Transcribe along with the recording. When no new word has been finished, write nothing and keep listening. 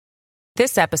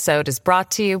This episode is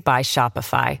brought to you by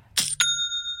Shopify.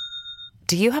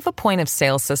 Do you have a point of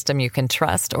sale system you can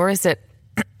trust, or is it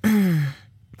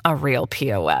a real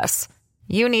POS?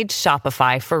 You need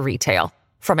Shopify for retail.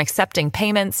 From accepting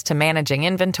payments to managing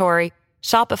inventory,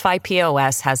 Shopify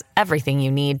POS has everything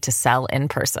you need to sell in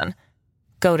person.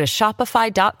 Go to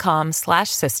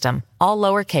shopify.com/system, all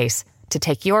lowercase, to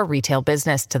take your retail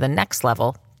business to the next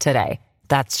level today.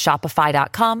 That's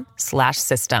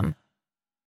shopify.com/system.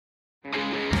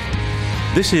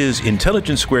 This is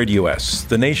Intelligence Squared US,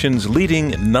 the nation's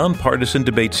leading nonpartisan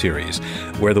debate series,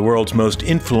 where the world's most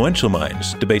influential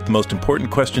minds debate the most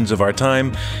important questions of our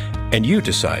time, and you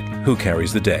decide who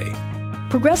carries the day.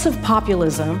 Progressive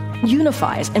populism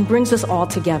unifies and brings us all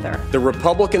together. The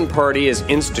Republican Party is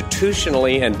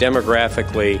institutionally and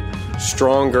demographically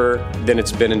stronger than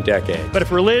it's been in decades. But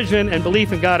if religion and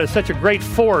belief in God is such a great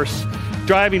force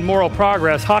driving moral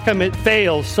progress, how come it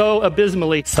fails so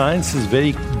abysmally? Science is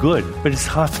very good, but it's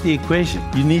half the equation.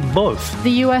 You need both.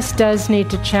 The U.S. does need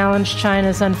to challenge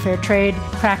China's unfair trade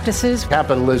practices.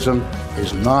 Capitalism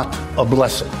is not a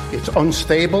blessing. It's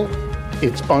unstable,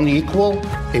 it's unequal,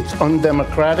 it's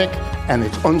undemocratic, and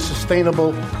it's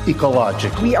unsustainable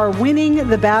ecologically. We are winning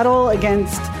the battle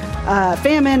against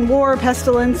famine, war,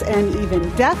 pestilence, and even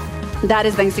death. That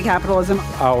is thanks to capitalism.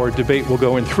 Our debate will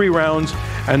go in 3 rounds,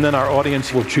 and then our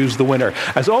audience will choose the winner.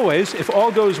 As always, if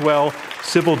all goes well,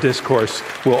 civil discourse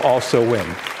will also win.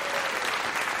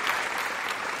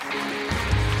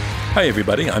 Hi,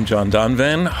 everybody. I'm John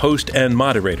Donvan, host and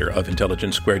moderator of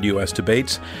Intelligence Squared US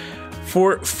Debates.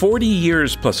 For 40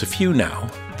 years plus a few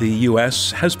now, the U.S.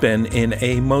 has been in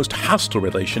a most hostile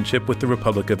relationship with the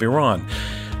Republic of Iran,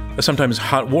 a sometimes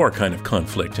hot war kind of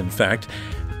conflict, in fact.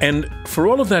 And for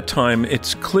all of that time,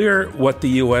 it's clear what the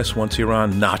U.S. wants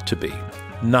Iran not to be.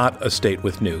 Not a state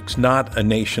with nukes, not a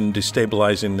nation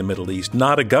destabilizing the Middle East,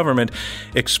 not a government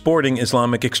exporting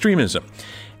Islamic extremism.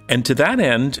 And to that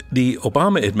end, the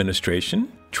Obama administration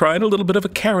tried a little bit of a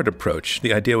carrot approach.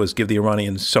 The idea was give the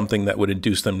Iranians something that would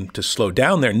induce them to slow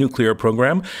down their nuclear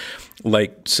program,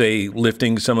 like, say,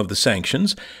 lifting some of the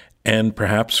sanctions, and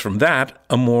perhaps from that,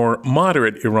 a more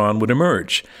moderate Iran would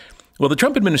emerge. Well, the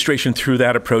Trump administration threw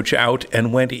that approach out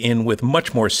and went in with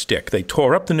much more stick. They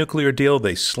tore up the nuclear deal.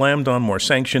 They slammed on more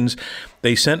sanctions.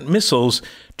 They sent missiles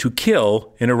to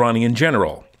kill an Iranian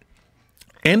general.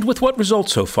 And with what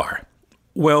results so far?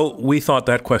 Well, we thought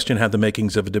that question had the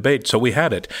makings of a debate, so we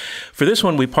had it. For this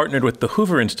one, we partnered with the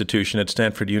Hoover Institution at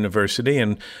Stanford University,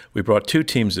 and we brought 2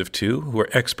 teams of 2 who are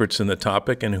experts in the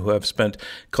topic and who have spent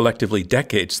collectively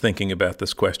decades thinking about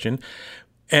this question.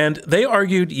 And they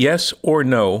argued yes or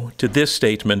no to this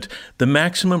statement: the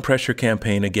maximum pressure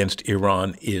campaign against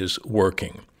Iran is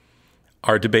working.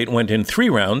 Our debate went in 3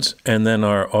 rounds, and then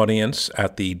our audience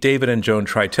at the David and Joan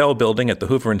Treitel building at the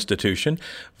Hoover Institution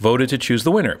voted to choose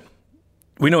the winner.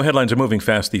 We know headlines are moving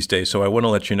fast these days, so I want to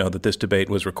let you know that this debate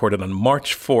was recorded on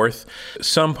March 4th.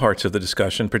 Some parts of the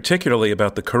discussion, particularly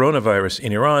about the coronavirus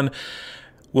in Iran,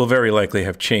 will very likely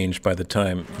have changed by the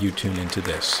time you tune into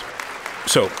this.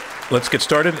 So, let's get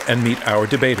started and meet our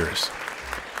debaters.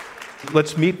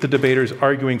 Let's meet the debaters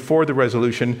arguing for the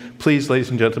resolution. Please, ladies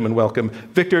and gentlemen, welcome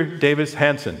Victor Davis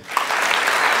Hanson.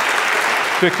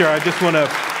 Victor, I just want to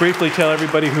briefly tell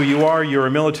everybody who you are. You're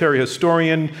a military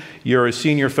historian. You're a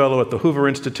senior fellow at the Hoover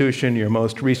Institution. Your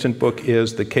most recent book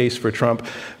is The Case for Trump.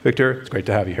 Victor, it's great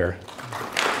to have you here.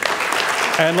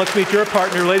 And let's meet your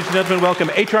partner. Ladies and gentlemen,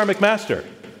 welcome H.R. McMaster.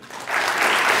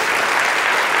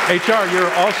 H.R.,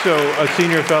 you're also a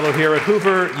senior fellow here at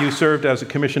Hoover. You served as a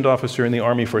commissioned officer in the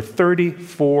Army for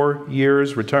 34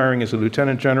 years, retiring as a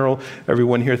lieutenant general.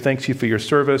 Everyone here thanks you for your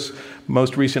service.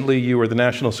 Most recently, you were the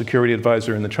national security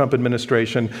advisor in the Trump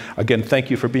administration. Again, thank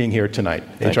you for being here tonight,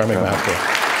 H.R. McMaster.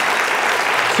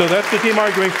 So that's the team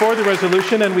arguing for the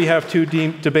resolution, and we have 2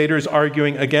 debaters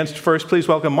arguing against. First, please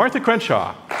welcome Martha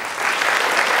Crenshaw.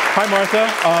 Hi, Martha.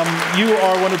 You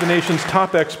are one of the nation's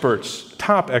top experts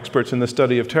in the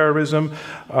study of terrorism.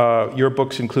 Your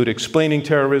books include Explaining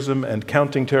Terrorism and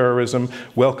Counting Terrorism.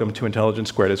 Welcome to Intelligence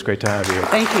Squared. It's great to have you.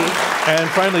 Thank you. And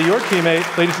finally, your teammate,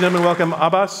 ladies and gentlemen, welcome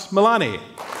Abbas Milani.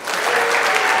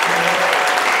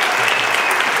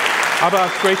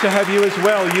 Abbas, great to have you as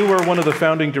well. You were one of the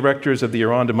founding directors of the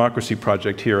Iran Democracy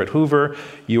Project here at Hoover.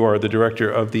 You are the director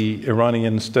of the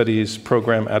Iranian Studies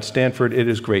program at Stanford. It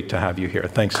is great to have you here.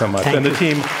 Thanks so much. And the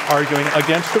team arguing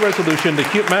against the resolution,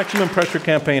 the maximum pressure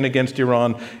campaign against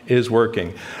Iran is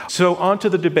working. So on to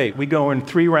the debate. We go in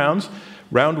 3 rounds.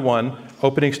 Round 1,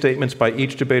 opening statements by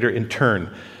each debater in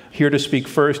turn. Here to speak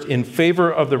first in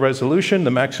favor of the resolution, the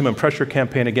maximum pressure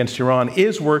campaign against Iran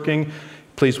is working.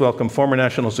 Please welcome former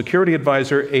National Security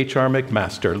Advisor H.R.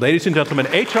 McMaster. Ladies and gentlemen,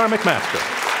 H.R. McMaster.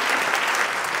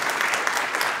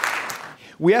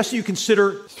 We ask that you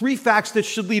consider three facts that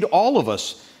should lead all of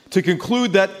us to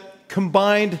conclude that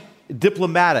combined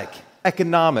diplomatic,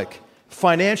 economic,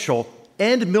 financial,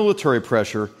 and military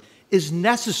pressure is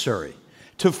necessary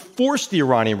to force the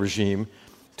Iranian regime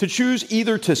to choose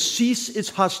either to cease its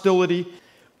hostility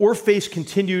or face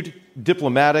continued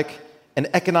diplomatic and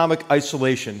economic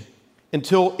isolation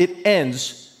until it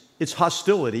ends its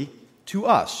hostility to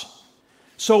us.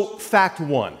 So, fact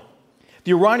one,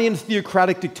 the Iranian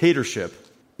theocratic dictatorship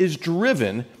is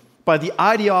driven by the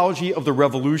ideology of the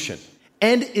revolution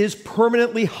and is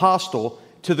permanently hostile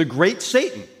to the great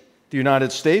Satan, the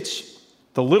United States,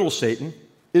 the little Satan,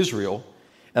 Israel,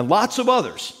 and lots of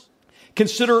others.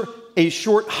 Consider a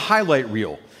short highlight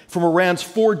reel from Iran's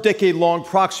 4-decade-long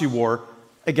proxy war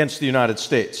against the United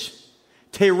States.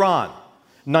 Tehran,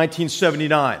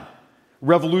 1979.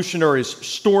 Revolutionaries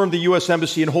stormed the U.S.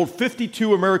 Embassy and hold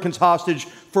 52 Americans hostage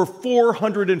for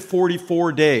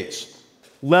 444 days.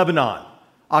 Lebanon,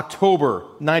 October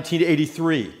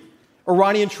 1983.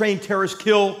 Iranian-trained terrorists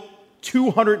kill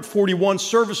 241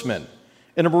 servicemen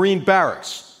in a Marine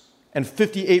barracks and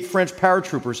 58 French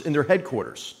paratroopers in their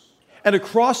headquarters. And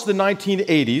across the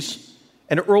 1980s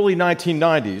and early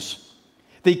 1990s,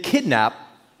 they kidnapped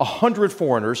 100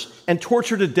 foreigners and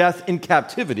tortured to death in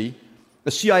captivity a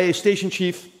CIA station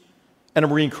chief and a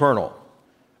Marine colonel.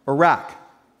 Iraq,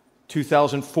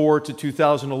 2004 to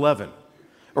 2011.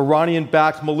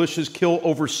 Iranian-backed militias kill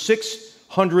over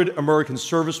 600 American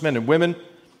servicemen and women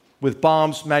with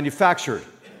bombs manufactured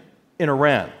in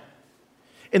Iran.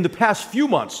 In the past few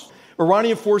months,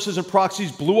 Iranian forces and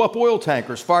proxies blew up oil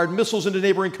tankers, fired missiles into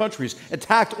neighboring countries,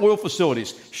 attacked oil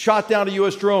facilities, shot down a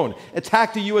U.S. drone,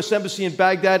 attacked a U.S. embassy in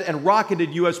Baghdad, and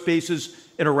rocketed U.S. bases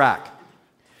in Iraq.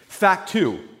 Fact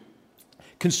two,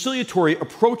 conciliatory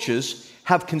approaches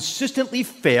have consistently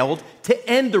failed to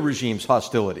end the regime's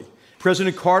hostility.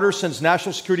 President Carter sends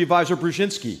National Security Advisor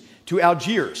Brzezinski to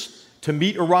Algiers to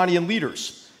meet Iranian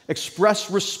leaders, express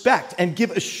respect, and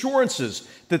give assurances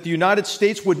that the United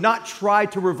States would not try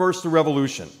to reverse the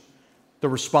revolution. The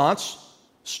response?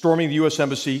 Storming the U.S.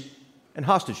 Embassy and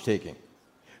hostage-taking.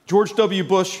 George H.W.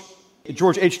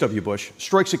 Bush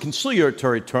strikes a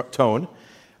conciliatory tone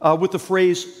with the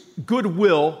phrase,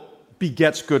 goodwill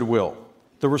begets goodwill.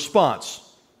 The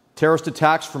response? Terrorist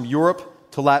attacks from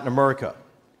Europe to Latin America.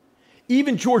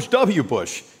 Even George W.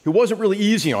 Bush, who wasn't really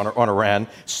easy on Iran,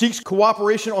 seeks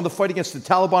cooperation on the fight against the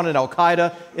Taliban and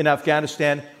al-Qaeda in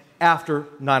Afghanistan after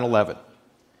 9/11.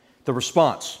 The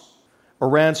response?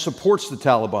 Iran supports the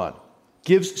Taliban,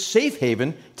 gives safe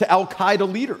haven to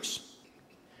al-Qaeda leaders.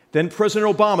 Then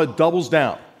President Obama doubles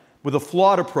down with a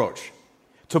flawed approach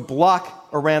to block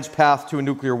Iran's path to a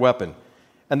nuclear weapon,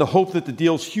 and the hope that the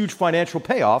deal's huge financial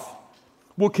payoff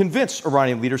will convince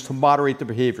Iranian leaders to moderate their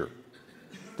behavior.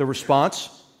 The response?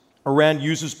 Iran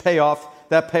uses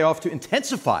that payoff to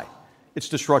intensify its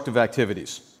destructive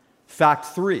activities. Fact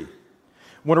three,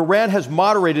 when Iran has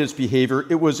moderated its behavior,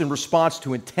 it was in response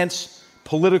to intense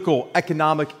political,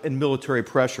 economic, and military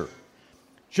pressure.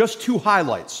 Just two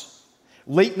highlights.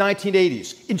 Late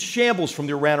 1980s, in shambles from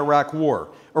the Iran-Iraq War,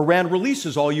 Iran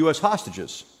releases all U.S.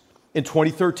 hostages. In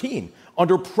 2013,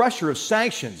 under pressure of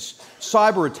sanctions,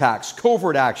 cyber attacks,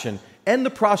 covert action, and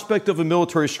the prospect of a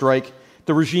military strike,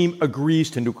 the regime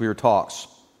agrees to nuclear talks.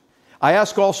 I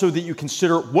ask also that you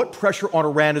consider what pressure on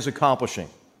Iran is accomplishing.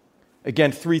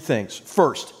 Again, three things.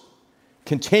 First,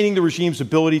 containing the regime's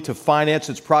ability to finance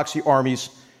its proxy armies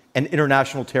and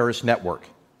international terrorist network.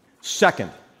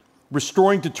 Second,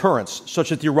 restoring deterrence such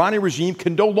that the Iranian regime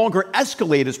can no longer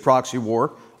escalate its proxy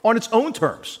war on its own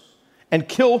terms and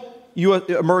kill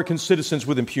American citizens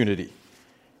with impunity.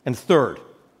 And third,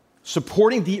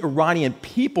 supporting the Iranian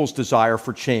people's desire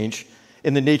for change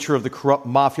in the nature of the corrupt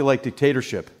mafia-like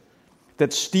dictatorship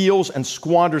that steals and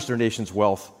squanders their nation's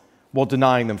wealth while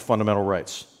denying them fundamental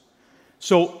rights.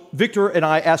 So Victor and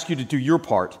I ask you to do your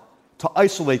part to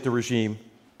isolate the regime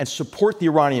and support the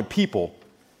Iranian people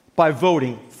by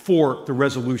voting for the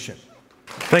resolution.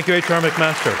 Thank you, H.R.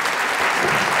 McMaster.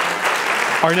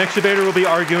 Our next debater will be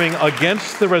arguing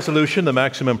against the resolution. The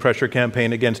maximum pressure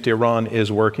campaign against Iran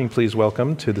is working. Please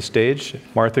welcome to the stage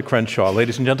Martha Crenshaw.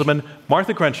 Ladies and gentlemen,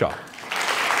 Martha Crenshaw.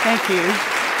 Thank you.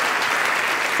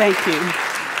 Thank you.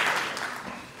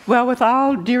 Well, with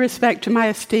all due respect to my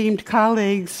esteemed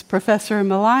colleagues, Professor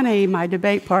Milani, my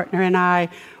debate partner, and I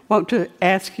want to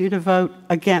ask you to vote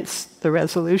against the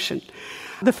resolution.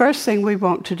 The first thing we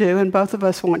want to do, and both of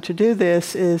us want to do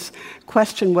this, is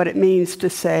question what it means to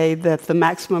say that the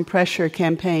maximum pressure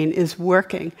campaign is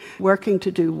working. Working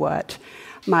to do what?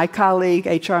 My colleague,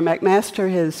 H.R.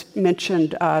 McMaster, has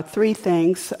mentioned three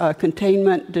things: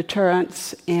 containment,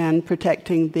 deterrence, and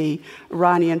protecting the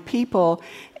Iranian people.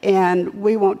 And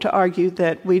we want to argue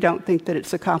that we don't think that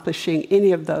it's accomplishing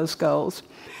any of those goals.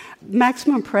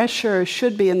 Maximum pressure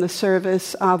should be in the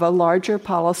service of a larger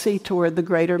policy toward the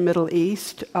greater Middle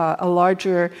East, a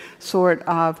larger sort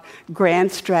of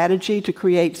grand strategy to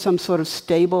create some sort of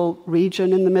stable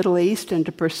region in the Middle East and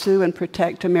to pursue and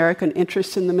protect American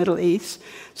interests in the Middle East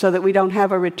so that we don't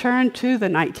have a return to the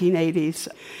 1980s.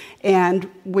 And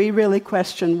we really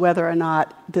question whether or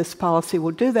not this policy will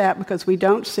do that because we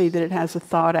don't see that it has a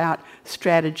thought-out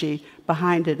strategy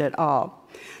behind it at all.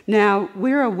 Now,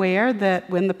 we're aware that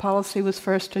when the policy was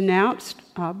first announced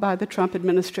by the Trump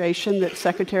administration, that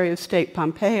Secretary of State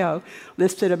Pompeo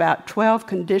listed about 12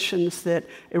 conditions that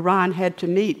Iran had to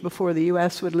meet before the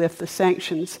U.S. would lift the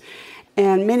sanctions.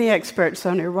 And many experts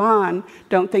on Iran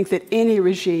don't think that any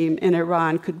regime in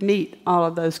Iran could meet all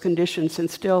of those conditions and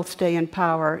still stay in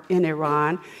power in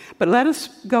Iran. But let us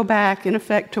go back, in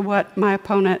effect, to what my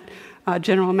opponent,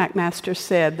 General McMaster,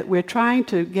 said, that we're trying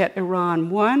to get Iran,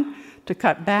 one, to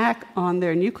cut back on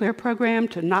their nuclear program,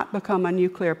 to not become a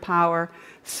nuclear power.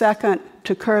 Second,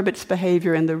 to curb its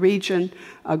behavior in the region,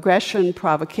 aggression,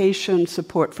 provocation,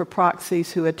 support for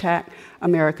proxies who attack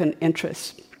American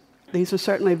interests. These are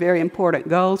certainly very important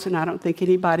goals, and I don't think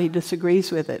anybody disagrees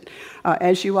with it.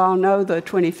 As you all know, the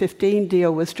 2015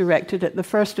 deal was directed at the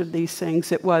first of these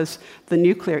things. It was the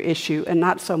nuclear issue and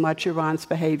not so much Iran's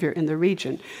behavior in the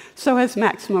region. So has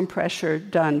maximum pressure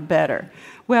done better?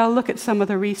 Well, look at some of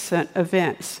the recent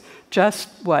events. Just,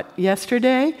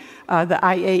 yesterday, the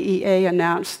IAEA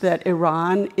announced that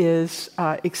Iran is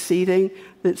exceeding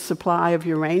the supply of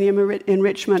uranium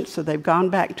enrichment, so they've gone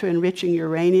back to enriching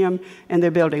uranium, and they're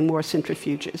building more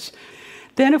centrifuges.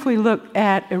 Then if we look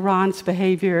at Iran's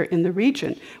behavior in the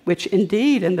region, which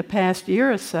indeed in the past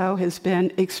year or so has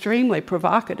been extremely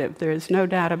provocative, there is no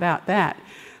doubt about that.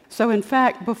 So in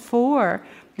fact, before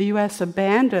the U.S.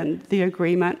 abandoned the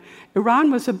agreement,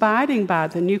 Iran was abiding by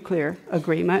the nuclear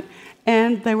agreement,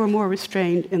 and they were more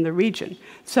restrained in the region.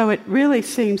 So it really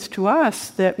seems to us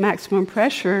that maximum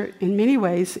pressure, in many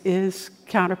ways, is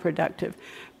counterproductive,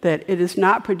 that it is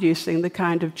not producing the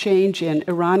kind of change in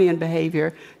Iranian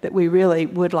behavior that we really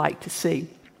would like to see.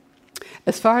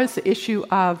 As far as the issue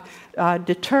of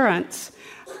deterrence,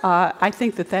 I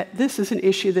think that this is an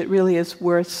issue that really is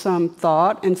worth some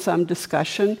thought and some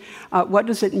discussion. What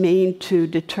does it mean to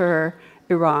deter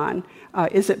Iran?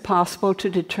 Is it possible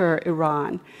to deter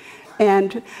Iran?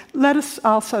 And let us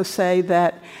also say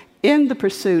that in the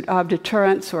pursuit of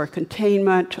deterrence or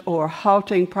containment or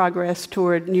halting progress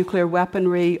toward nuclear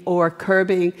weaponry or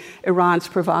curbing Iran's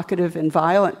provocative and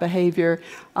violent behavior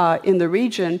in the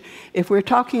region, if we're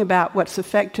talking about what's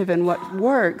effective and what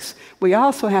works, we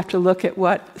also have to look at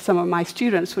what some of my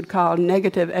students would call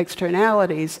negative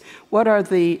externalities. What are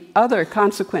the other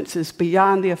consequences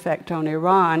beyond the effect on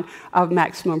Iran of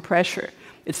maximum pressure?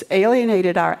 It's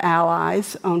alienated our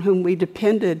allies on whom we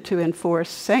depended to enforce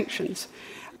sanctions.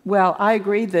 Well, I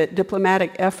agree that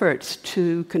diplomatic efforts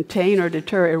to contain or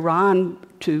deter Iran,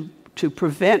 to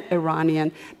prevent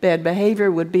Iranian bad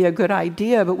behavior would be a good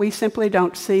idea, but we simply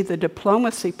don't see the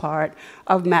diplomacy part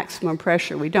of maximum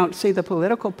pressure. We don't see the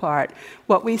political part.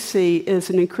 What we see is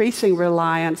an increasing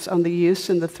reliance on the use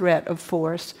and the threat of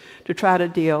force to try to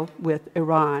deal with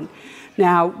Iran.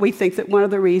 Now, we think that one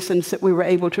of the reasons that we were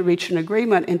able to reach an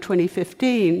agreement in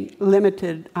 2015,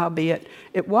 limited albeit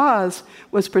it was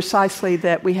precisely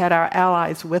that we had our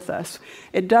allies with us.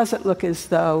 It doesn't look as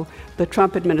though the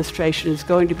Trump administration is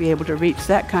going to be able to reach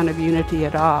that kind of unity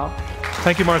at all.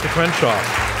 Thank you, Martha Crenshaw.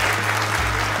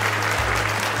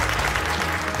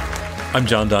 I'm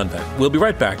John Donvan. We'll be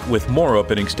right back with more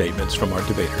opening statements from our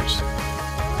debaters.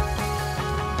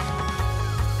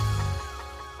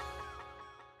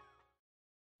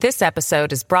 This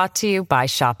episode is brought to you by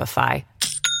Shopify.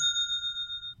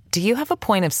 Do you have a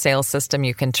point of sale system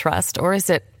you can trust, or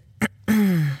is it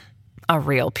a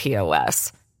real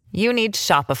POS? You need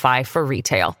Shopify for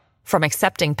retail. From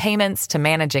accepting payments to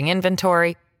managing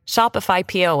inventory, Shopify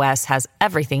POS has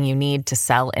everything you need to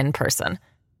sell in person.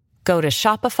 Go to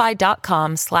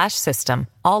shopify.com/system,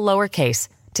 all lowercase,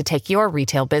 to take your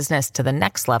retail business to the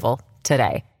next level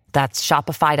today. That's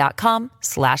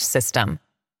shopify.com/system.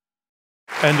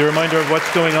 And a reminder of what's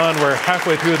going on. We're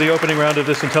halfway through the opening round of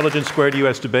this Intelligence Squared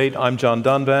U.S. debate. I'm John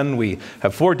Donvan. We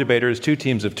have 4 debaters, 2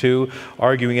 teams of 2,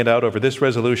 arguing it out over this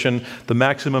resolution. The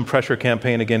maximum pressure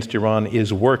campaign against Iran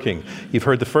is working. You've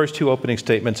heard the first 2 opening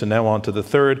statements, and now on to the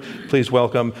third. Please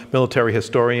welcome military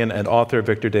historian and author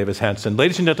Victor Davis Hanson.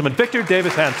 Ladies and gentlemen, Victor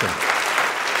Davis Hanson.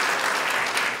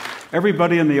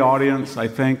 Everybody in the audience, I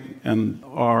think, and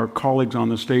our colleagues on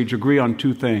the stage agree on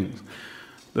two things.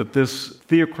 That this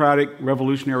theocratic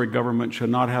revolutionary government should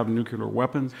not have nuclear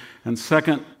weapons. And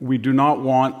second, we do not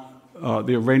want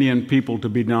the Iranian people to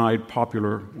be denied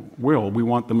popular will. We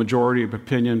want the majority of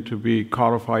opinion to be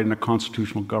codified in a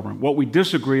constitutional government. What we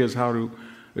disagree is how to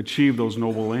achieve those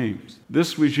noble aims.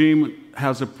 This regime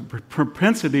has a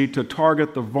propensity to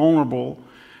target the vulnerable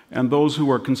and those who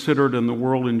are considered in the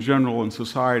world in general and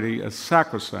society as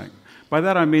sacrosanct. By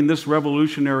that I mean this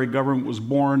revolutionary government was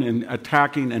born in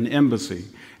attacking an embassy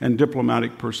and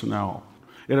diplomatic personnel.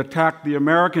 It attacked the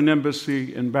American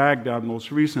embassy in Baghdad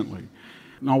most recently.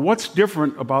 Now, what's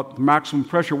different about maximum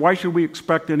pressure? Why should we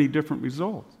expect any different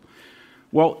results?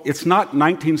 Well, it's not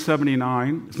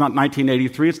 1979, it's not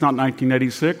 1983, it's not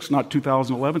 1986, not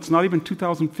 2011, it's not even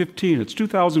 2015. It's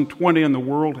 2020 and the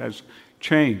world has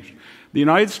changed. The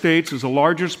United States is the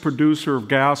largest producer of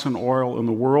gas and oil in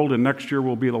the world, and next year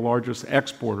will be the largest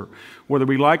exporter. Whether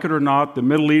we like it or not, the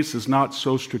Middle East is not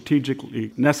so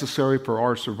strategically necessary for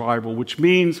our survival, which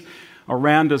means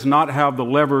Iran does not have the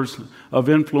levers of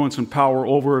influence and power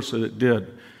over us that it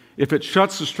did. If it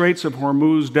shuts the Straits of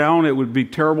Hormuz down, it would be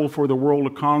terrible for the world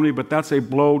economy, but that's a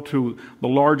blow to the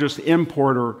largest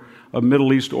importer of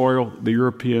Middle East oil, the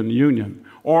European Union,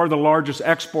 or the largest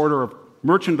exporter of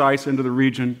merchandise into the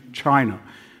region, China.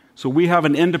 So we have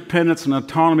an independence and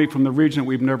autonomy from the region that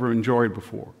we've never enjoyed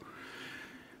before.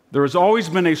 There has always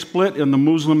been a split in the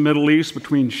Muslim Middle East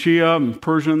between Shia and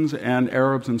Persians and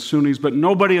Arabs and Sunnis, but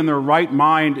nobody in their right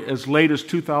mind as late as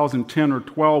 2010 or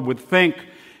 12 would think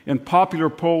in popular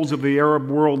polls of the Arab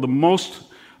world, the most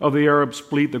of the Arab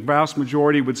split, the vast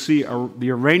majority would see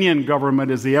the Iranian government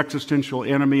as the existential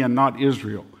enemy and not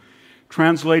Israel.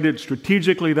 Translated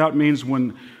strategically, that means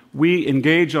when we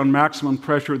engage on maximum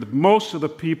pressure, that most of the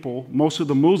people, most of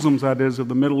the Muslims, that is, of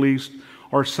the Middle East,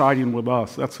 are siding with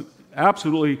us. That's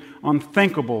absolutely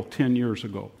unthinkable 10 years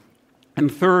ago. And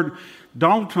third,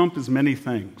 Donald Trump is many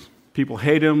things. People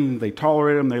hate him, they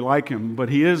tolerate him, they like him, but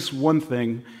he is one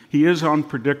thing. He is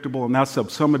unpredictable, and that's of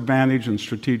some advantage in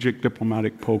strategic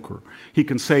diplomatic poker. He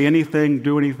can say anything,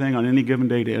 do anything on any given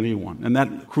day to anyone, and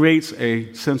that creates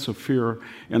a sense of fear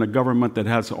in a government that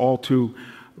has all too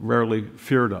rarely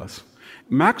feared us.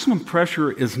 Maximum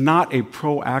pressure is not a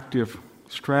proactive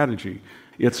strategy.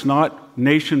 It's not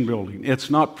nation building. It's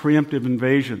not preemptive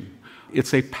invasion.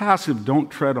 It's a passive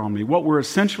don't tread on me. What we're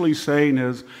essentially saying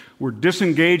is we're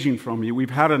disengaging from you. We've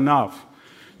had enough.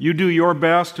 You do your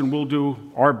best and we'll do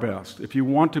our best. If you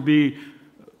want to be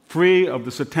free of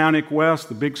the satanic West,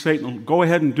 the big Satan, go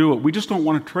ahead and do it. We just don't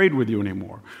want to trade with you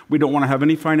anymore. We don't want to have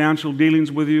any financial dealings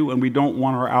with you, and we don't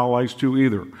want our allies to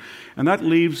either. And that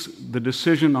leaves the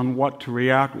decision on what to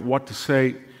react, what to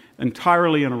say,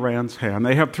 entirely in Iran's hand.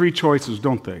 They have three choices,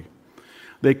 don't they?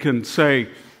 They can say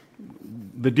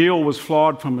the deal was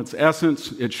flawed from its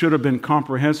essence, it should have been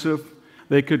comprehensive.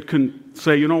 They could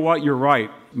say, you know what, you're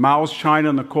right. Mao's China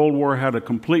in the Cold War had a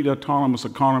completely autonomous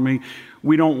economy.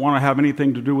 We don't want to have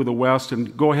anything to do with the West,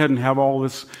 and go ahead and have all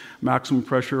this maximum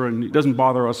pressure, and it doesn't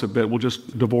bother us a bit. We'll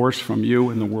just divorce from you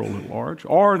and the world at large.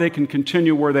 Or they can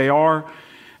continue where they are,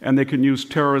 and they can use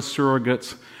terrorist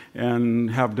surrogates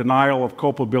and have denial of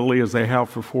culpability as they have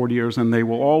for 40 years, and they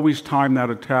will always time that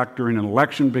attack during an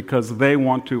election because they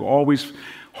want to always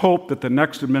hope that the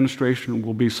next administration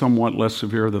will be somewhat less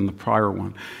severe than the prior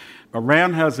one.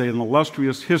 Iran has an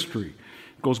illustrious history.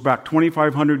 It goes back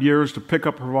 2,500 years to pick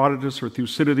up Herodotus or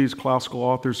Thucydides, classical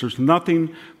authors. There's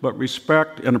nothing but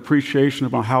respect and appreciation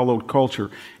of a hallowed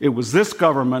culture. It was this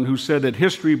government who said that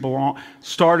history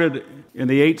started in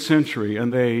the 8th century,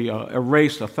 and they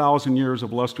erased 1,000 years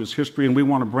of illustrious history, and we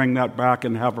want to bring that back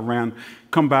and have Iran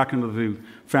come back into the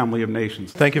family of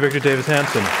nations. Thank you, Victor Davis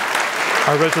Hanson.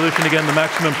 Our resolution, again, the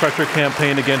maximum pressure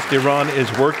campaign against Iran is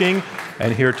working.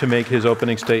 And here to make his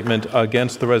opening statement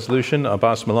against the resolution,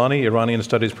 Abbas Milani, Iranian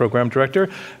Studies Program Director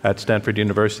at Stanford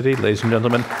University. Ladies and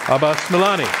gentlemen, Abbas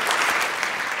Milani.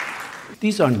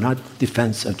 These are not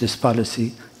defense of this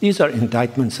policy. These are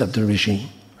indictments of the regime.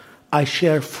 I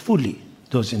share fully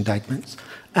those indictments,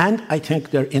 and I think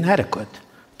they're inadequate.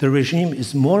 The regime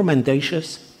is more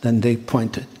mendacious than they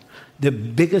pointed. The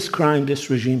biggest crime this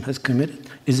regime has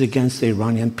committed is against the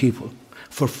Iranian people.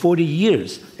 For 40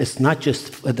 years, it's not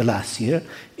just for the last year,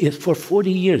 for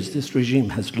 40 years this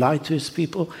regime has lied to its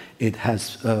people, it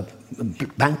has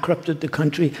bankrupted the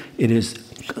country, it is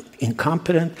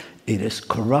incompetent, it is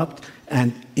corrupt,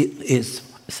 and it is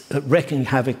wreaking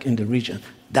havoc in the region.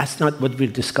 That's not what we're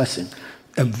discussing.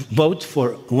 A vote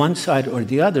for one side or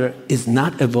the other is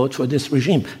not a vote for this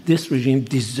regime. This regime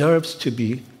deserves to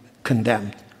be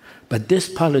condemned. But this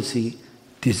policy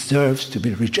deserves to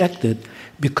be rejected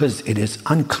because it is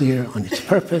unclear on its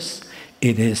purpose,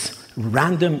 it is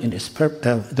random in its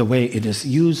the way it is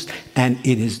used, and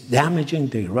it is damaging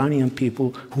the Iranian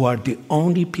people, who are the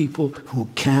only people who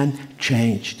can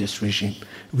change this regime.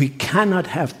 We cannot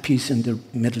have peace in the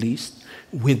Middle East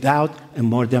without a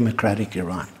more democratic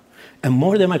Iran. A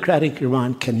more democratic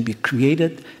Iran can be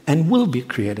created and will be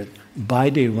created by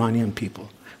the Iranian people.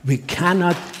 We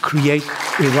cannot create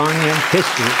Iranian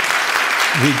history.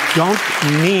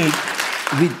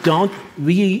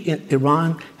 We in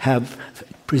Iran have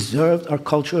preserved our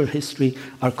cultural history,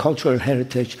 our cultural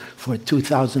heritage for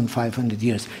 2,500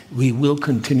 years. We will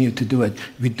continue to do it.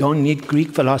 We don't need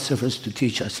Greek philosophers to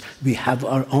teach us. We have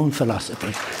our own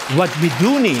philosophers. What we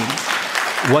do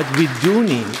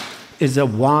need is a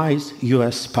wise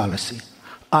U.S. policy.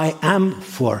 I am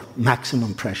for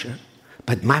maximum pressure,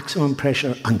 but maximum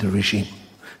pressure on the regime,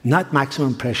 not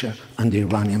maximum pressure on the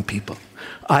Iranian people.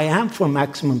 I am for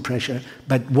maximum pressure,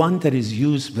 but one that is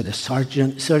used with a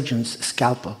surgeon's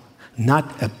scalpel,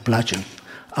 not a bludgeon.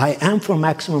 I am for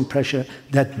maximum pressure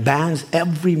that bans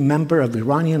every member of the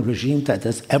Iranian regime that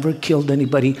has ever killed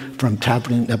anybody from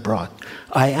traveling abroad.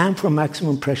 I am for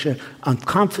maximum pressure on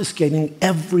confiscating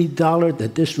every dollar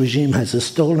that this regime has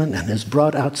stolen and has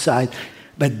brought outside.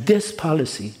 But this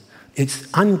policy, it's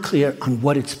unclear on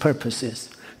what its purpose is.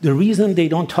 The reason they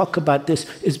don't talk about this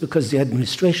is because the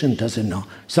administration doesn't know.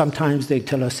 Sometimes they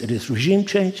tell us it is regime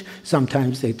change.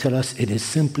 Sometimes they tell us it is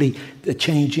simply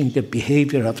changing the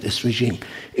behavior of this regime.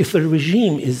 If a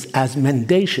regime is as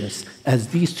mendacious as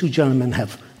these two gentlemen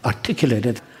have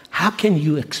articulated, how can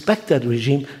you expect that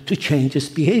regime to change its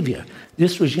behavior?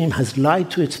 This regime has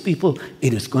lied to its people.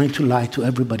 It is going to lie to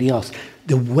everybody else.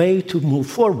 The way to move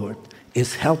forward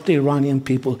is help the Iranian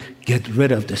people get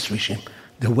rid of this regime.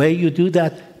 The way you do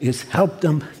that is help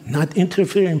them not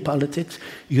interfere in politics.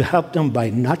 You help them by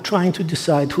not trying to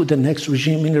decide who the next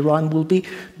regime in Iran will be,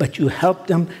 but you help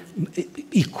them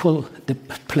equal the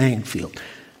playing field.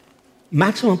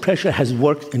 Maximum pressure has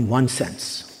worked in one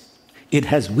sense. It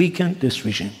has weakened this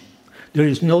regime. There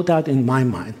is no doubt in my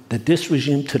mind that this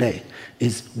regime today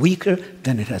is weaker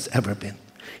than it has ever been.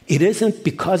 It isn't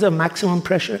because of maximum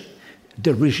pressure.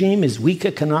 The regime is weak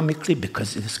economically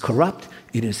because it is corrupt,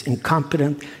 it is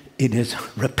incompetent, it is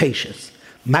rapacious.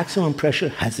 Maximum pressure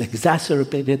has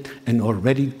exacerbated an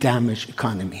already damaged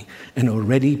economy, an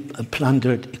already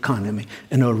plundered economy,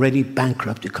 an already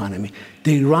bankrupt economy.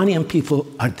 The Iranian people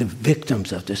are the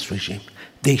victims of this regime.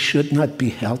 They should not be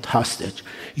held hostage.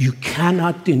 You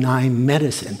cannot deny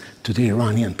medicine to the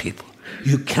Iranian people.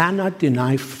 You cannot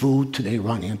deny food to the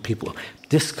Iranian people.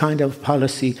 This kind of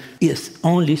policy is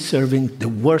only serving the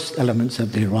worst elements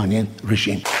of the Iranian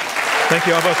regime. Thank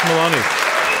you, Abbas Milani.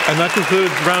 And that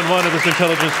concludes round one of this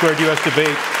Intelligence Squared U.S.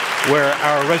 debate, where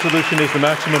our resolution is the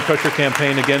maximum pressure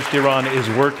campaign against Iran is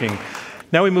working.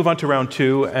 Now we move on to round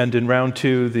two, and in round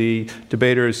two, the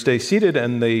debaters stay seated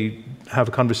and they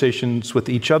have conversations with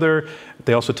each other.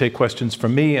 They also take questions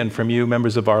from me and from you,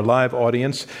 members of our live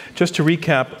audience. Just to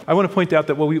recap, I want to point out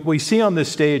that what we see on this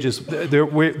stage is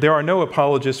there are no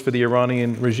apologists for the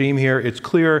Iranian regime here. It's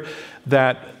clear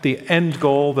that the end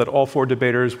goal that all four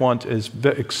debaters want is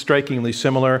strikingly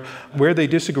similar. Where they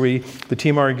disagree, the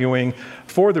team arguing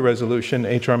for the resolution,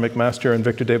 H.R. McMaster and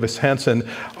Victor Davis Hanson,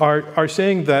 are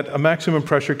saying that a maximum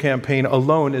pressure campaign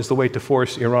alone is the way to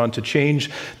force Iran to change.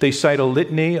 They cite a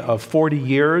litany of 40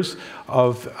 years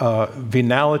of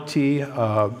venality,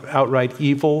 outright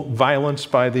evil, violence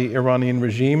by the Iranian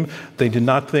regime. They do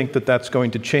not think that that's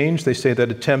going to change. They say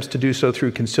that attempts to do so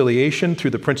through conciliation,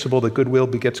 through the principle that goodwill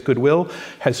begets goodwill,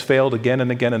 has failed again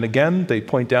and again and again. They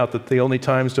point out that the only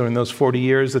times during those 40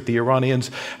 years that the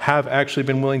Iranians have actually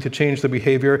been willing to change their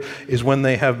behavior is when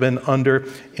they have been under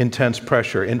intense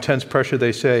pressure. Intense pressure,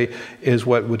 they say, is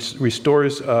what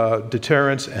restores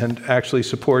deterrence and actually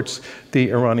supports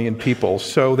the Iranian people.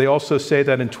 So they also say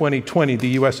that in 2020, the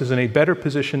U.S. is in a better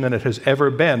position than it has ever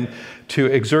been to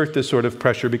exert this sort of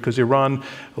pressure because Iran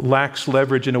lacks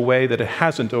leverage in a way that it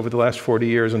hasn't over the last 40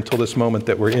 years until this moment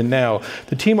that we're in now.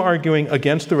 The team arguing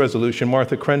against the resolution,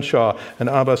 Martha Crenshaw and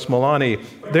Abbas Milani,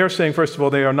 they're saying, first of all,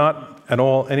 they are not at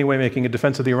all anyway making a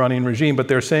defense of the Iranian regime, but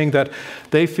they're saying that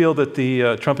they feel that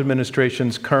the Trump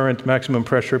administration's current maximum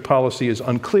pressure policy is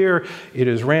unclear, it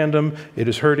is random, it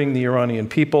is hurting the Iranian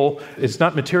people, it's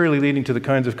not materially leading to the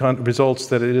kinds of results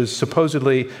that it is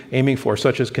supposedly aiming for,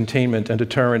 such as containment and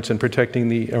deterrence and protecting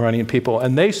the Iranian people.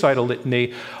 And they cite a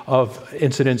litany of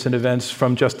incidents and events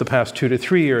from just the past 2 to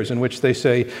 3 years in which they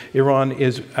say Iran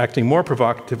is acting more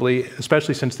provocatively,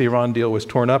 especially since the Iran deal was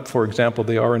torn up. For example,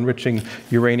 they are enriching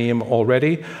uranium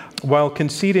already, while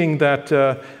conceding that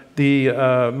the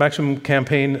the maximum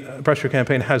pressure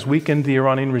campaign has weakened the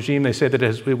Iranian regime. They say that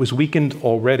it was weakened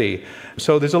already.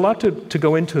 So there's a lot to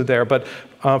go into there. But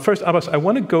first, Abbas, I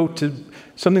want to go to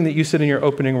something that you said in your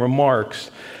opening remarks,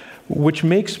 which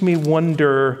makes me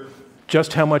wonder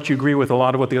just how much you agree with a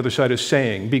lot of what the other side is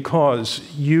saying, because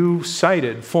you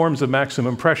cited forms of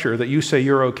maximum pressure that you say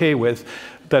you're okay with.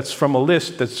 That's from a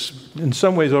list that's in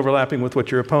some ways overlapping with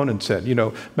what your opponent said.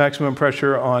 Maximum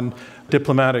pressure on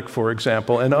diplomatic, for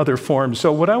example, and other forms.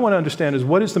 So what I want to understand is,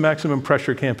 what is the maximum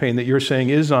pressure campaign that you're saying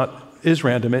is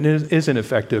random and is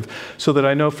ineffective, so that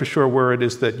I know for sure where it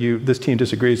is that this team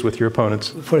disagrees with your opponents?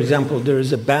 For example, there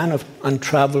is a ban on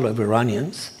travel of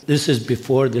Iranians. This is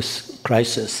before this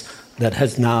crisis that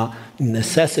has now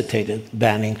necessitated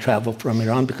banning travel from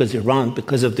Iran, because Iran,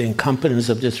 because of the incompetence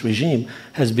of this regime,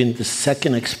 has been the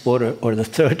second exporter or the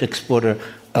third exporter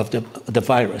of the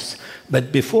virus.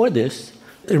 But before this,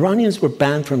 Iranians were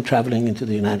banned from traveling into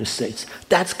the United States.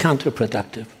 That's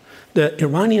counterproductive. The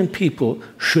Iranian people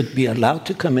should be allowed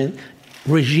to come in.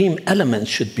 Regime elements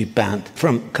should be banned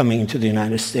from coming into the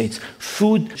United States.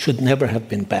 Food should never have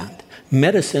been banned.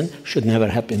 Medicine should never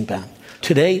have been banned.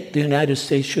 Today, the United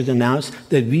States should announce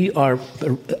that we are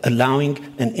allowing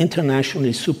an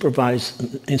internationally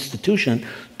supervised institution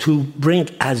to bring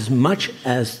as much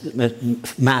as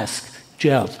masks,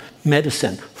 gels,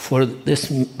 medicine for this.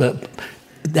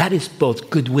 That is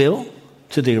both goodwill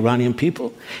to the Iranian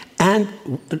people and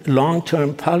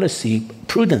long-term policy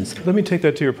prudence. Let me take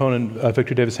that to your opponent,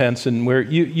 Victor Davis Hanson, where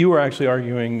you are actually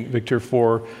arguing, Victor,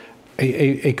 for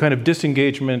a kind of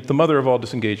disengagement, the mother of all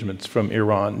disengagements from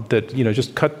Iran, that,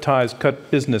 just cut ties, cut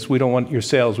business. We don't want your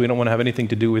sales. We don't want to have anything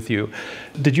to do with you.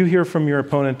 Did you hear from your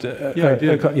opponent? Yeah, I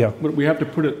did. But we have to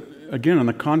put it, again, in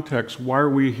the context. Why are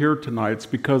we here tonight? It's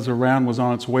because Iran was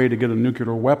on its way to get a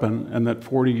nuclear weapon, and that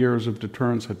 40 years of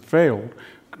deterrence had failed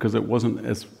because it wasn't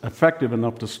as effective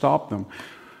enough to stop them.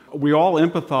 We all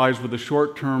empathize with the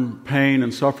short-term pain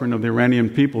and suffering of the Iranian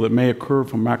people that may occur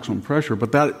from maximum pressure,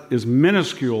 but that is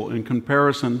minuscule in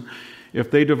comparison if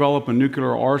they develop a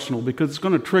nuclear arsenal, because it's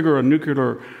going to trigger a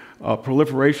nuclear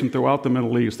proliferation throughout the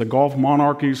Middle East. The Gulf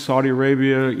monarchies, Saudi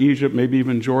Arabia, Egypt, maybe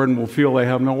even Jordan, will feel they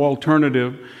have no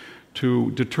alternative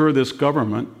to deter this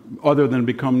government other than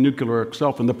become nuclear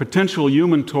itself. And the potential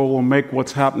human toll will make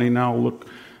what's happening now look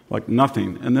like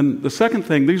nothing. And then the second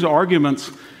thing, these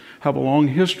arguments have a long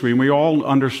history, and we all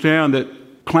understand that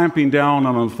clamping down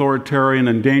on an authoritarian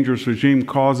and dangerous regime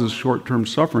causes short-term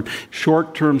suffering.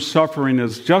 Short-term suffering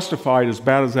is justified, as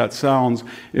bad as that sounds,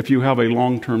 if you have a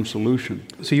long-term solution.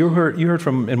 So you heard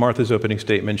from, in Martha's opening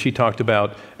statement, she talked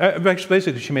about,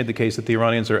 basically she made the case that the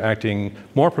Iranians are acting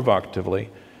more provocatively,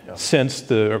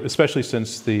 especially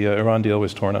since the Iran deal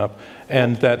was torn up,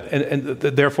 and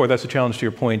therefore that's a challenge to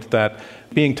your point that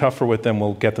being tougher with them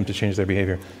will get them to change their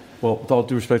behavior. Well, with all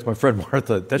due respect to my friend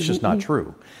Martha, that's just not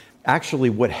true.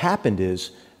 Actually, what happened is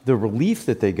the relief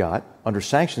that they got under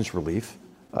sanctions relief,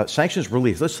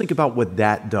 let's think about what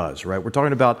that does, right? We're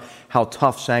talking about how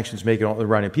tough sanctions make it on the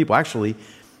Iranian people. Actually,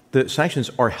 the sanctions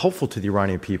are helpful to the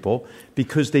Iranian people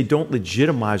because they don't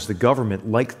legitimize the government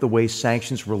like the way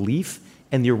sanctions relief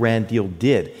and the Iran deal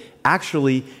did.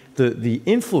 Actually, the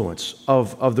influence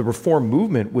of the reform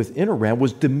movement within Iran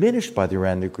was diminished by the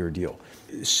Iran nuclear deal.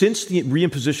 Since the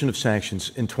reimposition of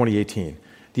sanctions in 2018,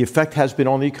 the effect has been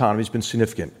on the economy has been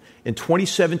significant. In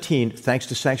 2017, thanks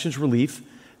to sanctions relief,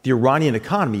 the Iranian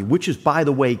economy, which is, by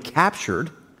the way,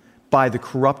 captured by the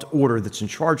corrupt order that's in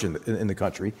charge in the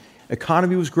country,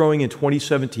 economy was growing in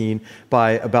 2017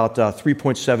 by about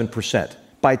 3.7%.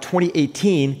 By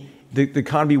 2018, the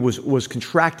economy was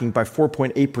contracting by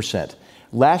 4.8%.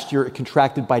 Last year, it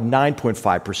contracted by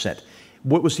 9.5%.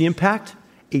 What was the impact?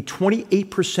 A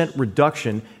 28%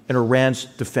 reduction in Iran's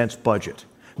defense budget.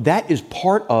 That is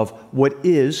part of what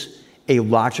is a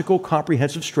logical,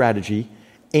 comprehensive strategy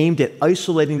aimed at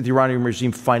isolating the Iranian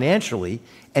regime financially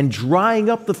and drying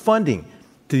up the funding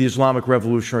to the Islamic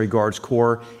Revolutionary Guards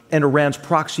Corps and Iran's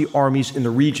proxy armies in the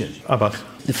region. Abbas.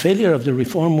 The failure of the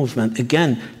reform movement,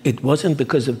 again, it wasn't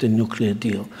because of the nuclear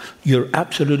deal. You're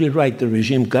absolutely right. The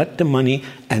regime got the money,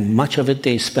 and much of it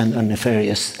they spent on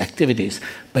nefarious activities.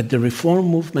 But the reform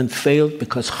movement failed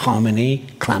because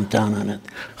Khamenei clamped down on it.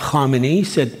 Khamenei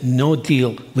said no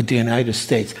deal with the United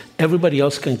States. Everybody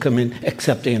else can come in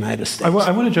except the United States.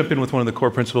 I want to jump in with one of the core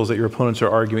principles that your opponents are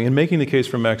arguing. In making the case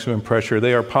for maximum pressure,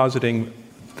 they are positing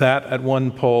that at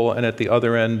one pole, and at the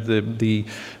other end, the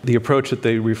approach that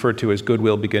they refer to as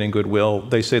goodwill begetting goodwill.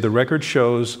 They say the record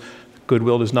shows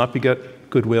goodwill does not beget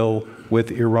goodwill with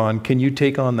Iran. Can you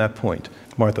take on that point,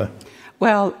 Martha?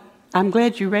 Well, I'm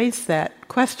glad you raised that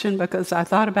question because I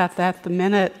thought about that the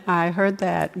minute I heard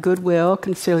that goodwill,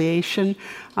 conciliation.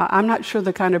 I'm not sure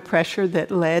the kind of pressure that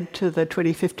led to the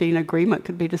 2015 agreement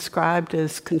could be described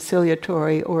as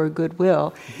conciliatory or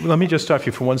goodwill. Let me just stop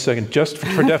you for 1 second. Just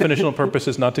for definitional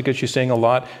purposes, not to get you saying a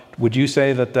lot, would you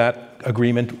say that that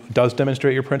agreement does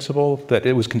demonstrate your principle, that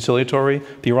it was conciliatory,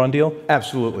 the Iran deal?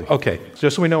 Absolutely. Okay.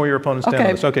 Just so we know where your opponents stand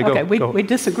on this. Okay, go. We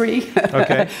disagree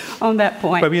on that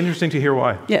point. But it'd be interesting to hear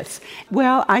why. Yes.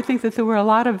 Well, I think that there were a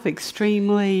lot of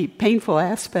extremely painful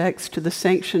aspects to the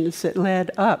sanctions that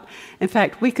led up. In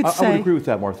fact, we could say... I would agree with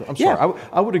that, Martha. I'm sorry.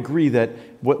 I would agree that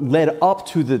what led up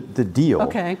to the deal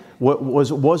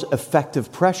was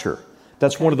effective pressure.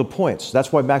 That's one of the points.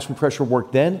 That's why maximum pressure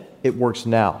worked then, it works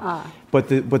now. But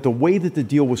the way that the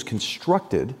deal was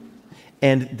constructed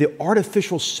and the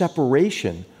artificial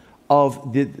separation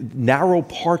of the narrow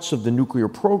parts of the nuclear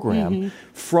program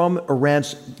from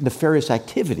Iran's nefarious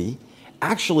activity,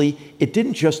 actually,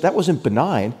 that wasn't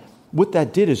benign. What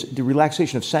that did is the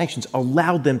relaxation of sanctions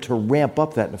allowed them to ramp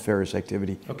up that nefarious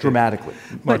activity dramatically.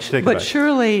 But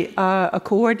surely a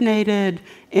coordinated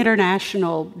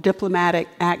international diplomatic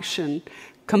action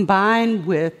combined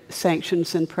with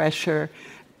sanctions and pressure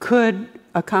could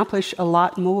accomplish a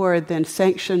lot more than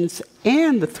sanctions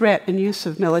and the threat and use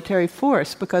of military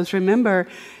force. Because remember,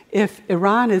 if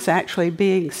Iran is actually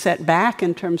being set back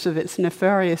in terms of its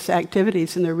nefarious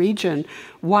activities in the region,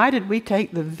 why did we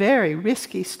take the very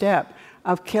risky step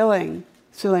of killing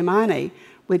Soleimani,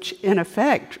 which in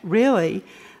effect really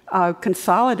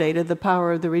consolidated the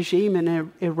power of the regime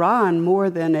in Iran more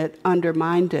than it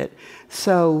undermined it?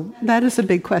 So that is a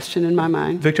big question in my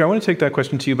mind. Victor, I want to take that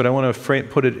question to you, but I want to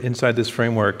put it inside this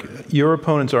framework. Your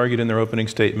opponents argued in their opening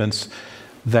statements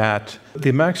that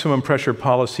the maximum pressure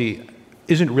policy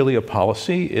isn't really a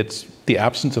policy, it's the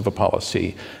absence of a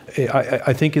policy.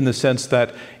 I think in the sense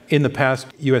that in the past,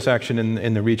 U.S. action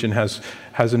in the region has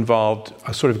involved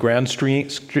a sort of grand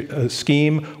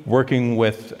scheme, working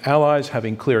with allies,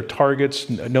 having clear targets,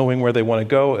 knowing where they want to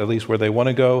go, at least where they want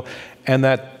to go, and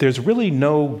that there's really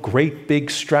no great big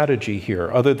strategy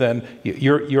here other than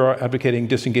you're advocating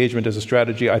disengagement as a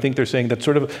strategy. I think they're saying that's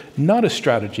sort of not a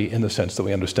strategy in the sense that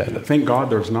we understand it. Thank God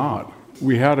there's not.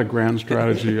 We had a grand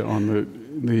strategy on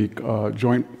the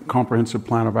Joint Comprehensive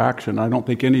Plan of Action. I don't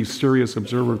think any serious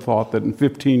observer thought that in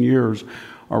 15 years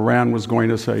Iran was going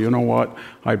to say, you know what,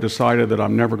 I've decided that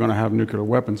I'm never going to have nuclear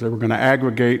weapons. They were going to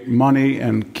aggregate money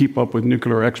and keep up with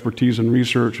nuclear expertise and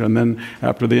research, and then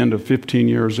after the end of 15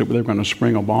 years, they're going to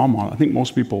spring a bomb on it. I think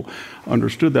most people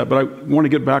understood that. But I want to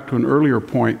get back to an earlier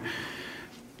point.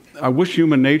 I wish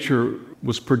human nature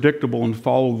was predictable and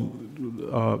followed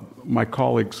my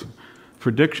colleagues'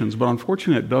 predictions, but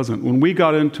unfortunately it doesn't. When we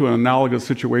got into an analogous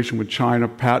situation with China,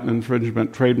 patent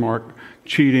infringement, trademark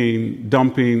cheating,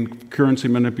 dumping, currency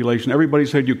manipulation, everybody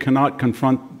said you cannot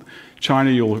confront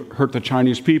China, you'll hurt the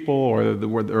Chinese people, or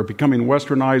they're becoming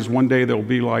westernized. One day they'll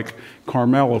be like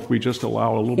Carmel if we just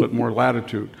allow a little bit more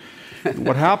latitude.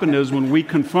 What happened is when we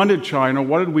confronted China,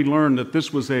 what did we learn? That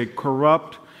this was a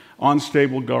corrupt,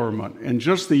 unstable government. In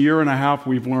just the year and a half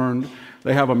we've learned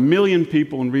they have 1 million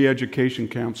people in re-education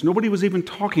camps. Nobody was even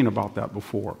talking about that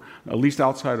before, at least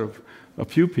outside of a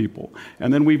few people.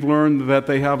 And then we've learned that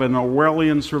they have an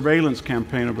Orwellian surveillance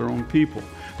campaign of their own people.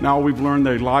 Now we've learned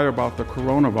they lie about the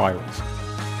coronavirus.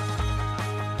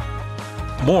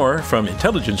 More from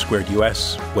Intelligence Squared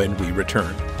US when we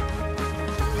return.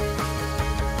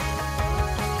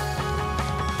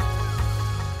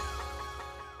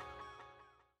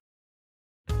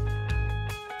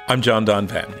 I'm John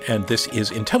Donvan, and this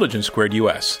is Intelligence Squared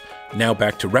US. Now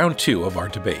back to round 2 of our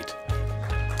debate.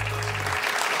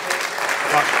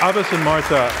 Abbas and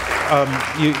Martha,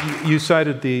 you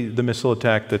cited the missile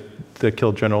attack that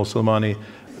killed General Soleimani.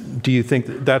 Do you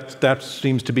think that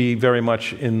seems to be very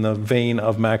much in the vein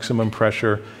of maximum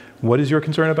pressure? What is your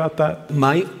concern about that?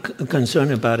 My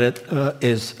concern about it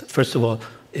is, first of all,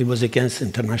 it was against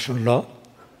international law.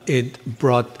 It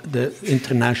brought the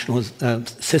international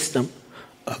system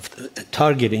of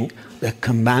targeting the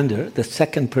commander, the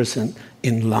second person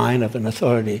in line of an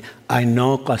authority. I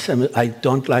don't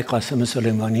like Qasem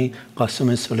Soleimani. Qasem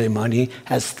Soleimani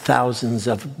has thousands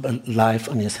of lives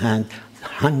on his hand,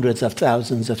 hundreds of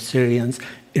thousands of Syrians,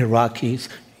 Iraqis,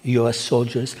 U.S.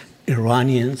 soldiers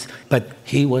Iranians, but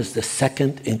he was the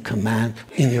second in command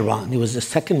in Iran. He was the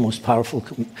second most powerful.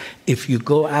 If you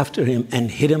go after him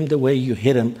and hit him the way you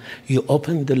hit him, you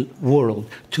open the world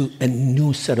to a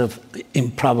new set of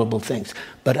improbable things.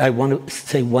 But I want to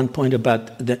say one point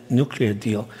about the nuclear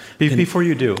deal. Before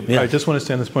you do, yeah. I just want to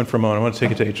stay on this point for a moment. I want to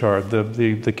take it to HR,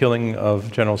 the killing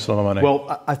of General Soleimani.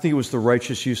 Well, I think it was the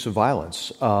righteous use of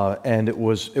violence, and it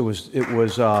was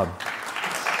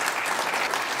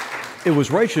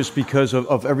righteous because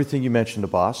of everything you mentioned,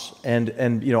 Abbas. And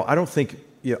I don't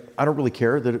really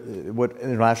care what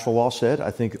international law said. I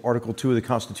think Article 2 of the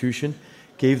Constitution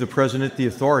gave the president the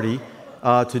authority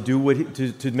to do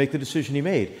to make the decision he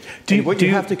made. Do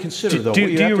you have to consider, though? Do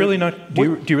you really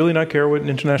not care what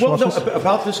international law says?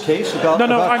 About this case? I'm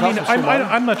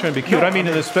not trying to be cute. I mean,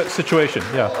 in this situation,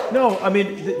 yeah. No, I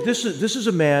mean, this is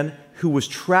a man who was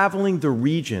traveling the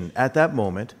region at that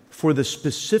moment for the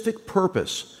specific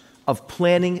purpose of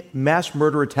planning mass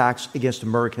murder attacks against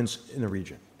Americans in the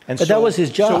region. But that was his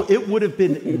job. So it would have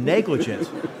been negligent.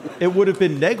 It would have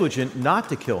been negligent not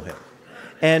to kill him.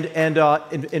 And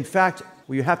in fact,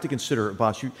 what you have to consider,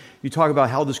 Abbas, you talk about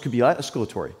how this could be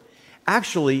escalatory.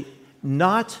 Actually,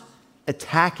 not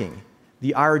attacking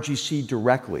the IRGC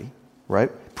directly, right?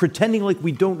 Pretending like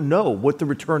we don't know what the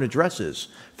return address is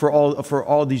for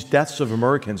all these deaths of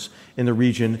Americans in the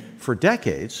region for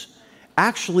decades,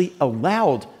 actually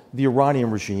allowed the Iranian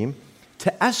regime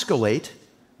to escalate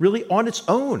really on its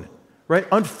own, right?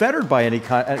 Unfettered by any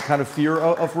kind of fear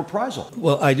of reprisal.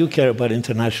 Well, I do care about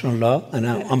international law, and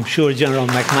I'm sure General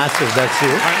McMaster does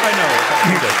too. I know.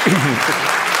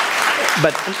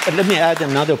 But let me add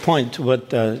another point to what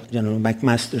General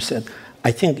McMaster said.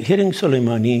 I think hitting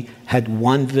Soleimani had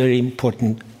one very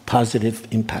important positive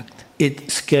impact.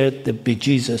 It scared the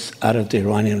bejesus out of the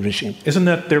Iranian regime. Isn't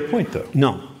that their point, though?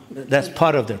 No, that's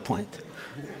part of their point.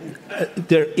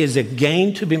 There is a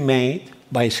gain to be made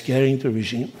by scaring the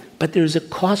regime, but there is a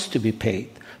cost to be paid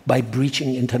by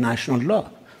breaching international law.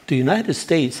 The United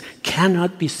States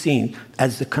cannot be seen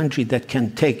as the country that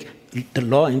can take the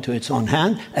law into its own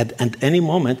hand at any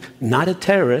moment, not a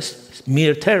terrorist,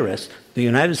 mere terrorist. The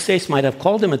United States might have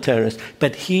called him a terrorist,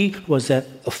 but he was an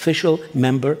official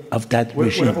member of that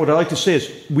regime. What I like to say is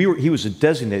he was a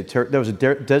designated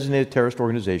terrorist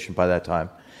organization by that time.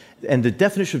 And the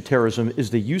definition of terrorism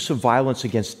is the use of violence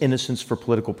against innocents for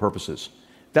political purposes.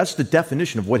 That's the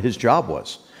definition of what his job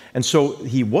was. And so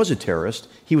he was a terrorist.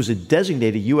 He was a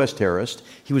designated U.S. terrorist.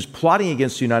 He was plotting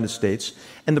against the United States.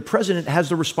 And the president has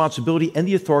the responsibility and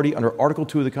the authority under Article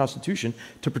 2 of the Constitution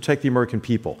to protect the American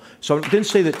people. So I didn't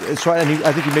say that. So I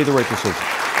think you made the right decision.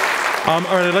 All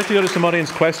right, I'd like to go to some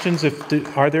audience questions.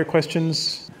 Are there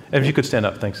questions? If you could stand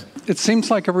up, thanks. It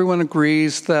seems like everyone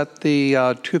agrees that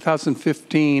the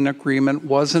 2015 agreement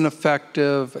wasn't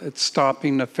effective at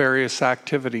stopping nefarious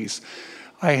activities.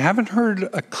 I haven't heard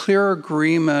a clear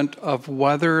agreement of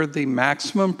whether the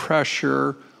maximum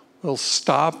pressure will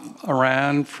stop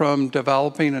Iran from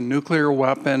developing a nuclear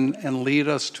weapon and lead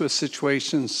us to a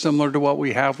situation similar to what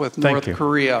we have with North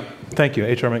Korea. Thank you.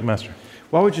 H.R. McMaster.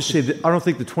 Well, I would just say that I don't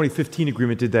think the 2015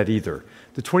 agreement did that either.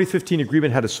 The 2015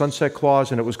 agreement had a sunset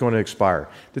clause and it was going to expire.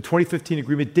 The 2015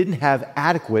 agreement didn't have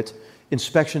adequate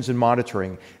inspections and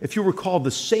monitoring. If you recall,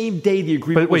 the same day the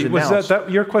agreement was announced.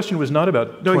 Your question was not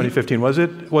about 2015, was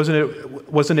it?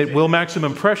 Wasn't it? Will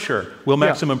maximum pressure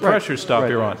stop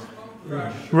Iran?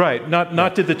 Right.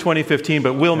 Not did the 2015,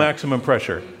 but will maximum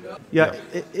pressure? Yeah.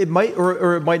 It might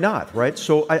or it might not. Right.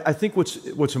 So I think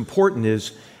what's important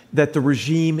is that the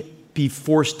regime be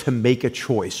forced to make a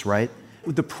choice. Right.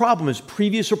 The problem is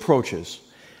previous approaches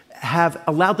have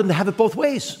allowed them to have it both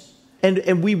ways.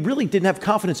 And we really didn't have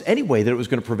confidence anyway that it was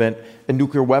going to prevent a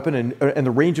nuclear weapon and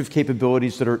the range of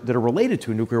capabilities that are related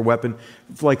to a nuclear weapon,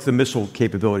 like the missile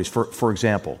capabilities, for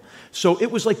example. So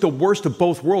it was like the worst of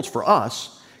both worlds for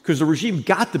us, because the regime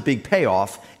got the big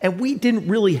payoff, and we didn't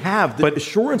really have the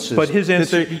assurances. But his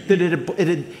answer,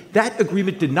 that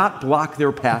agreement did not block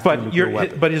their path to a nuclear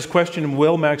weapon. But his question: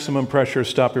 will maximum pressure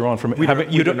stop Iran from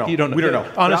having? You don't know. We don't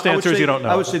know. Honest answer is you don't know.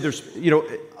 I would say there's,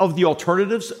 of the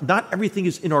alternatives, not everything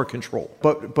is in our control.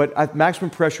 But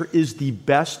maximum pressure is the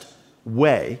best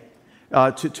way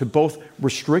to both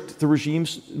restrict the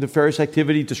regime's nefarious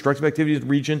activity, destructive activity in the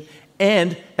region,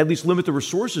 and at least limit the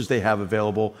resources they have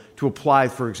available to apply,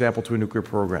 for example, to a nuclear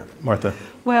program. Martha.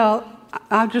 Well,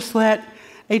 I'll just let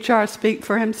HR speak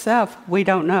for himself. We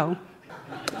don't know.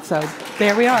 So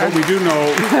there we are. But we do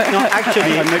know.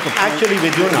 Actually,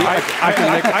 we do know.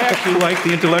 I actually like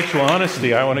the intellectual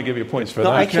honesty. I want to give you points for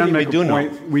that. I can make a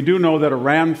point. We do know that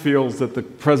Iran feels that the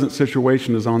present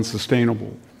situation is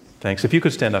unsustainable. Thanks. If you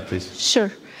could stand up, please.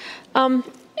 Sure.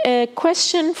 A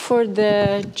question for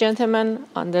the gentleman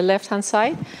on the left-hand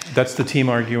side. That's the team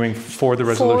arguing for the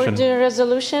resolution. For the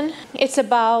resolution, it's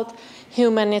about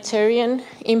humanitarian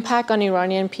impact on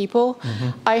Iranian people. Mm-hmm.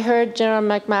 I heard General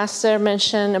McMaster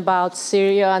mention about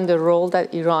Syria and the role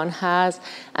that Iran has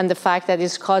and the fact that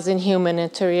it's causing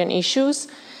humanitarian issues.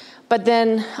 But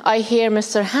then I hear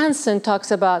Mr. Hansen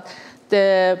talks about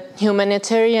the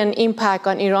humanitarian impact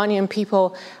on Iranian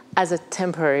people as a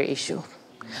temporary issue.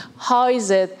 How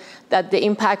is it that the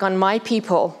impact on my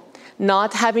people,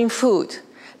 not having food,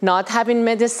 not having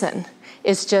medicine,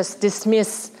 is just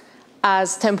dismissed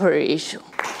as temporary issue?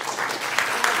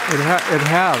 It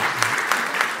has.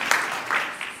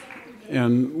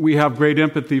 And we have great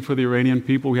empathy for the Iranian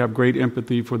people. We have great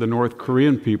empathy for the North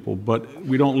Korean people. But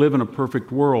we don't live in a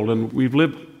perfect world. And we've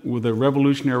lived with a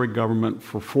revolutionary government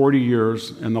for 40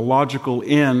 years. And the logical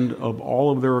end of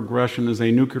all of their aggression is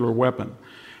a nuclear weapon.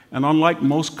 And unlike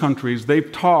most countries,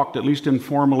 they've talked, at least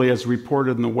informally as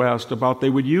reported in the West, about they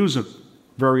would use it.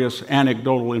 Various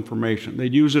anecdotal information.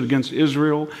 They'd use it against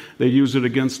Israel. They'd use it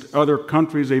against other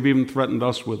countries. They've even threatened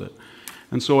us with it.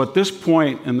 And so at this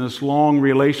point in this long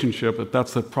relationship, if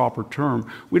that's the proper term,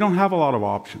 we don't have a lot of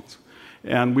options.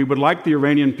 And we would like the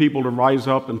Iranian people to rise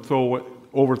up and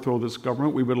overthrow this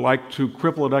government. We would like to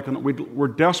cripple it. We're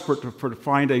desperate to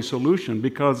find a solution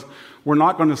because we're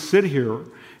not going to sit here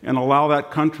and allow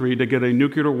that country to get a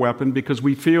nuclear weapon because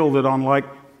we feel that unlike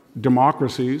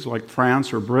democracies like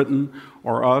France or Britain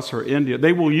or us or India,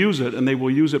 they will use it and they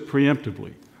will use it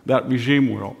preemptively. That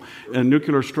regime will. In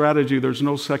nuclear strategy, there's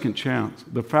no second chance.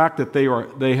 The fact that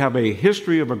they have a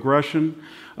history of aggression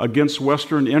against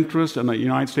Western interests and the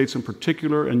United States in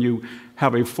particular, and you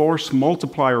have a force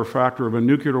multiplier factor of a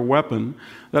nuclear weapon,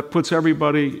 that puts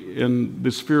everybody in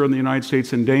the sphere in the United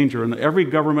States in danger. And every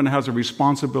government has a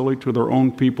responsibility to their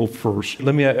own people first.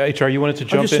 Let me, HR, you wanted to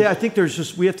jump in? I think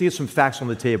we have to get some facts on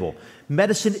the table.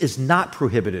 Medicine is not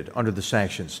prohibited under the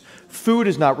sanctions. Food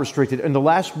is not restricted. And the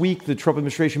last week, the Trump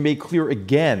administration made clear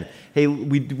again, hey,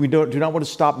 we do not want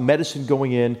to stop medicine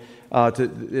going in,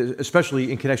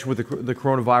 especially in connection with the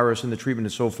coronavirus and the treatment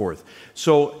and so forth.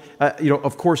 So,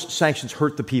 of course, sanctions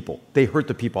hurt the people. They hurt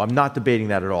the people. I'm not debating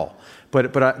that at all.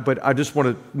 But I just want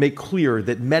to make clear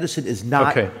that medicine is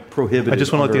not prohibited. I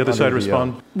just want to let the other side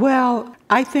respond. Well,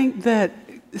 I think that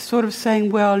sort of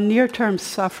saying, well, near-term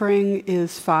suffering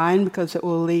is fine because it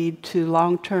will lead to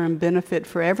long-term benefit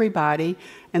for everybody,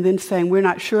 and then saying we're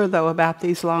not sure, though, about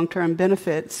these long-term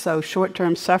benefits, so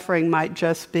short-term suffering might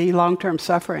just be long-term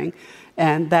suffering,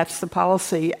 and that's the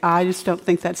policy. I just don't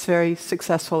think that's very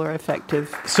successful or effective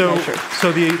measure.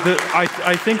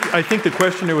 I think the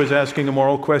questioner was asking a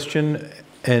moral question,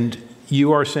 and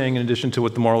you are saying, in addition to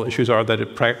what the moral issues are, that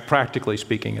it practically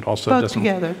speaking, it also doesn't...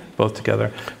 Both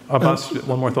together. Abbas,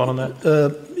 one more thought on that?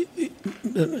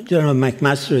 General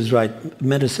McMaster is right.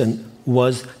 Medicine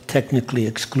was technically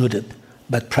excluded,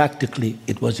 but practically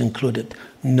it was included.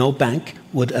 No bank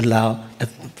would allow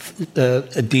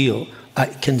a deal. I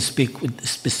can speak with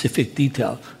specific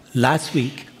detail. Last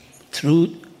week,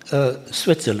 through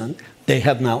Switzerland, they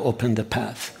have now opened the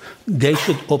path. They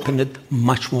should open it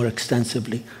much more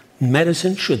extensively.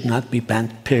 Medicine should not be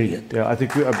banned, period. Yeah, I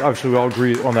think obviously we all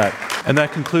agree on that. And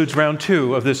that concludes round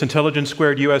 2 of this Intelligence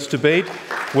Squared U.S. debate,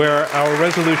 where our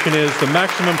resolution is the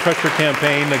maximum pressure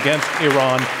campaign against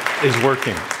Iran is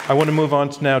working. I want to move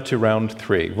on now to round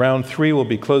 3. Round 3 will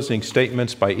be closing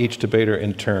statements by each debater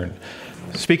in turn.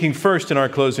 Speaking first in our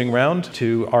closing round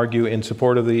to argue in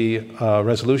support of the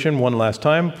resolution one last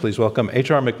time, please welcome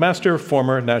H.R. McMaster,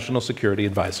 former National Security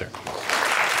Advisor.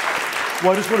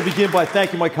 Well, I just want to begin by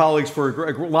thanking my colleagues for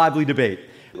a lively debate.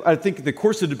 I think the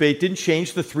course of the debate didn't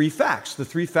change the 3 facts. The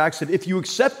 3 facts that if you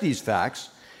accept these facts,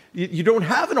 you don't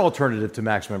have an alternative to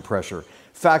maximum pressure.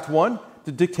 Fact 1,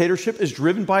 the dictatorship is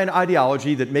driven by an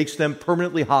ideology that makes them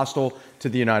permanently hostile to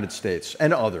the United States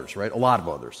and others, right? A lot of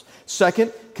others.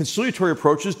 Second, conciliatory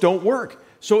approaches don't work.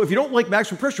 So if you don't like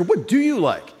maximum pressure, what do you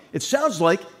like? It sounds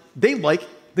like they like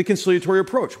the conciliatory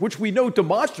approach, which we know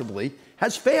demonstrably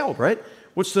has failed, right?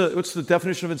 What's the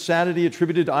definition of insanity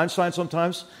attributed to Einstein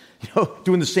sometimes?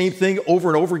 Doing the same thing over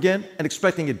and over again and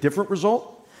expecting a different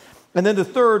result. And then the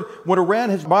third, when Iran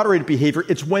has moderated behavior,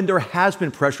 it's when there has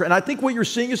been pressure. And I think what you're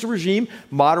seeing is the regime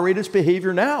moderate its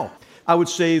behavior now. I would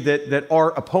say that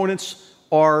our opponents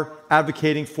are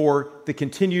advocating for the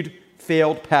continued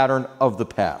failed pattern of the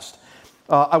past.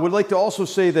 I would like to also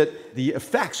say that the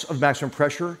effects of maximum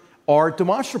pressure are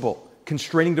demonstrable.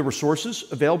 Constraining the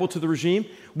resources available to the regime.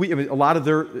 A lot of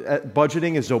their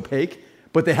budgeting is opaque,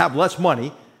 but they have less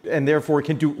money and therefore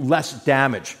can do less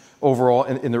damage overall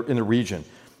in the region.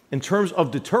 In terms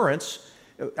of deterrence,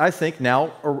 I think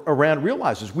now Iran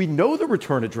realizes we know the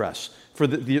return address for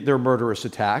their murderous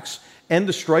attacks, and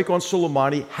the strike on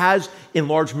Soleimani has, in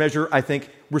large measure, I think,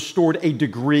 restored a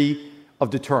degree of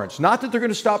deterrence. Not that they're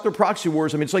going to stop their proxy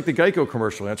wars. I mean, it's like the Geico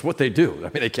commercial. That's what they do. I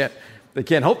mean, they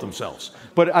can't help themselves.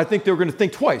 But I think they're going to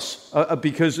think twice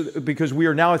because we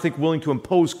are now, I think, willing to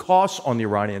impose costs on the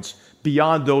Iranians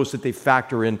beyond those that they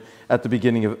factor in at the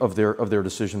beginning of their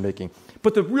decision making.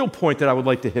 But the real point that I would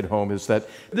like to hit home is that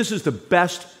this is the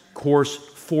best course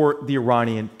for the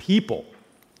Iranian people.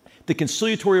 The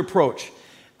conciliatory approach,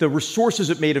 the resources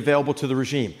it made available to the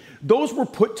regime, those were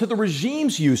put to the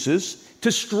regime's uses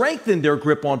to strengthen their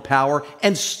grip on power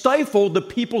and stifle the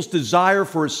people's desire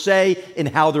for a say in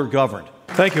how they're governed.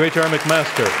 Thank you, H.R.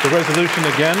 McMaster. The resolution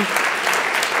again.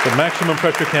 The Maximum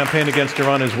Pressure Campaign Against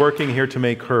Iran is working. Here to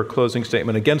make her closing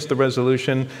statement against the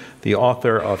resolution, the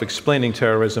author of Explaining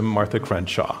Terrorism, Martha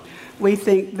Crenshaw. We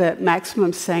think that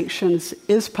maximum sanctions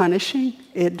is punishing.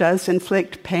 It does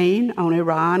inflict pain on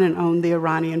Iran and on the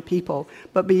Iranian people.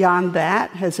 But beyond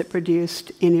that, has it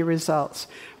produced any results?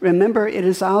 Remember, it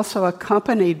is also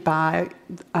accompanied by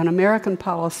an American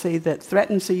policy that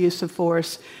threatens the use of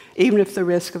force, even if the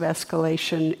risk of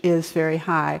escalation is very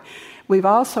high. We've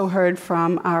also heard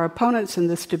from our opponents in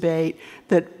this debate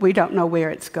that we don't know where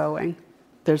it's going.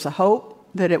 There's a hope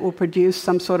that it will produce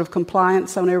some sort of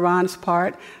compliance on Iran's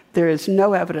part. There is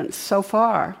no evidence so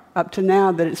far, up to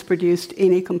now, that it's produced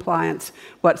any compliance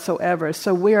whatsoever.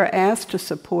 So we are asked to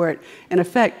support, in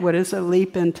effect, what is a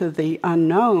leap into the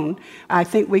unknown. I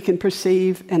think we can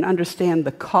perceive and understand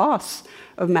the costs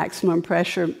of maximum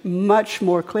pressure much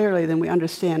more clearly than we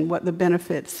understand what the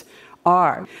benefits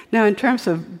are. Now, in terms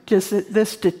of does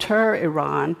this deter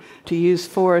Iran to use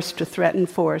force, to threaten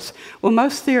force? Well,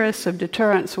 most theorists of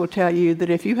deterrence will tell you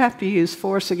that if you have to use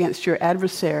force against your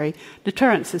adversary,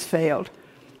 deterrence has failed.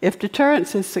 If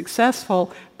deterrence is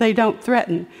successful, they don't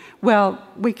threaten. Well,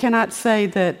 we cannot say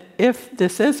that if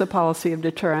this is a policy of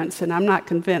deterrence, and I'm not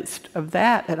convinced of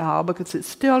that at all, because it's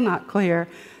still not clear,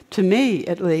 to me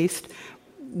at least,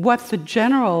 what the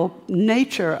general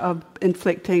nature of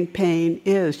inflicting pain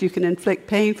is. You can inflict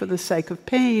pain for the sake of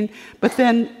pain, but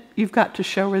then you've got to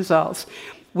show results.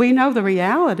 We know the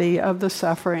reality of the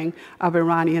suffering of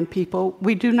Iranian people.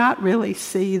 We do not really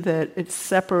see that it's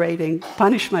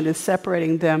punishment is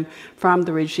separating them from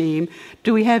the regime.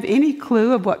 Do we have any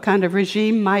clue of what kind of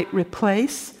regime might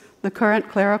replace the current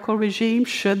clerical regime?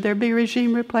 Should there be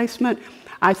regime replacement?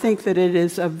 I think that it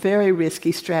is a very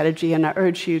risky strategy, and I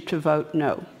urge you to vote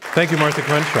no. Thank you, Martha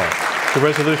Crenshaw. The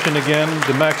resolution again,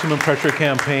 the Maximum Pressure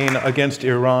Campaign Against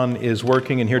Iran is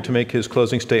working, and here to make his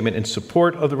closing statement in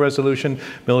support of the resolution,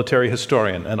 military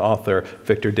historian and author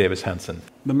Victor Davis Hanson.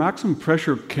 The Maximum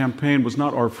Pressure Campaign was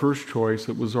not our first choice,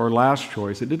 it was our last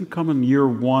choice. It didn't come in year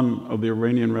 1 of the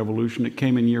Iranian Revolution, it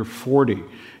came in year 40.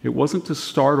 It wasn't to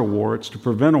start a war, it's to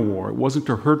prevent a war. It wasn't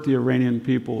to hurt the Iranian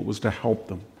people, it was to help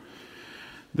them.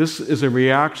 This is a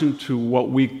reaction to what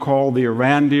we call the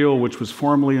Iran deal, which was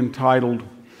formerly entitled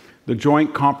the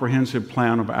Joint Comprehensive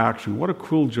Plan of Action. What a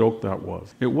cruel joke that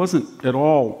was. It wasn't at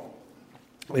all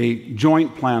a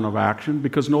joint plan of action,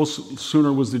 because no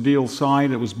sooner was the deal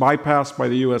signed, it was bypassed by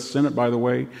the U.S. Senate, by the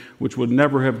way, which would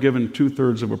never have given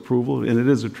 2/3 of approval, and it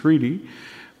is a treaty.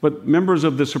 But members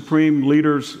of the Supreme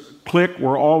Leader's clique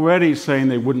were already saying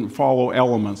they wouldn't follow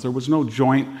elements. There was no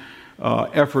joint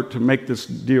effort to make this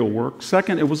deal work.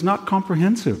 Second, it was not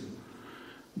comprehensive.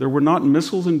 There were not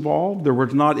missiles involved. There were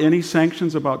not any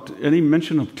sanctions about any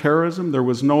mention of terrorism. There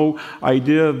was no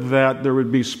idea that there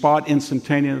would be spot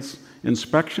instantaneous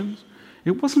inspections.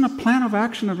 It wasn't a plan of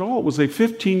action at all. It was a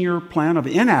 15-year plan of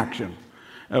inaction,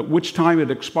 at which time it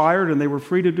expired and they were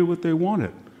free to do what they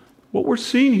wanted. What we're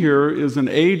seeing here is an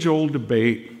age-old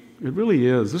debate. It really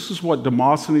is. This is what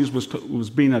Demosthenes was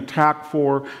being attacked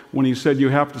for when he said you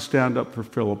have to stand up for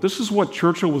Philip. This is what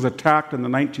Churchill was attacked in the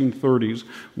 1930s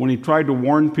when he tried to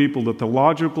warn people that the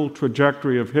logical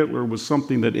trajectory of Hitler was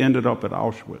something that ended up at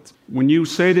Auschwitz. When you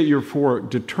say that you're for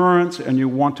deterrence and you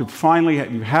want to finally,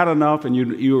 you've had enough and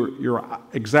you're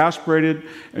exasperated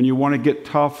and you want to get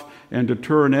tough and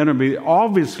deter an enemy,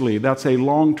 obviously that's a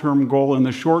long-term goal. In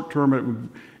the short term,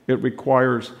 it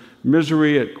requires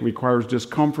misery, it requires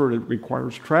discomfort, it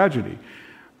requires tragedy.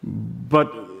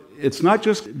 But it's not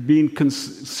just being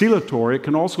conciliatory, it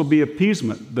can also be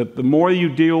appeasement, that the more you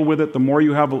deal with it, the more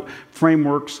you have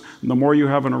frameworks, the more you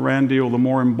have an Iran deal, the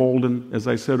more emboldened, as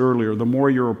I said earlier, the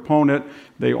more your opponent,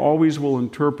 they always will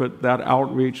interpret that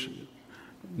outreach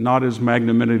not as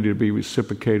magnanimity to be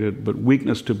reciprocated, but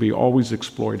weakness to be always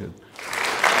exploited.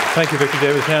 Thank you, Victor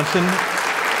Davis Hanson.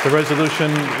 The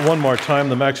resolution, one more time,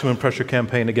 the maximum pressure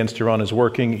campaign against Iran is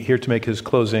working. Here to make his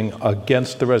closing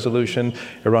against the resolution,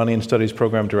 Iranian Studies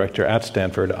Program Director at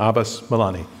Stanford, Abbas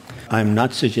Milani. I'm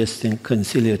not suggesting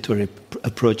conciliatory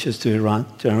approaches to Iran.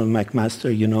 General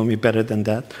McMaster, you know me better than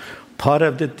that. Part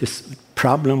of this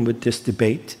problem with this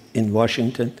debate in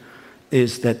Washington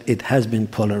is that it has been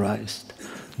polarized.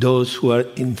 Those who are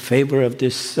in favor of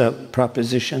this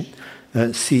proposition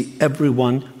see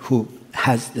everyone who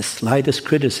has the slightest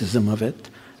criticism of it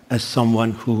as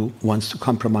someone who wants to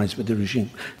compromise with the regime.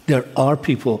 There are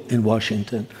people in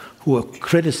Washington who have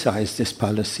criticized this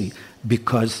policy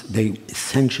because they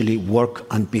essentially work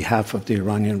on behalf of the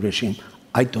Iranian regime.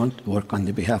 I don't work on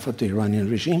the behalf of the Iranian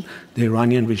regime. The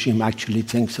Iranian regime actually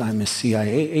thinks I'm a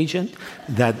CIA agent.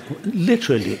 That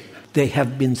literally, they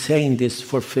have been saying this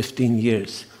for 15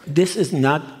 years. This is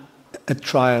not a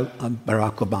trial of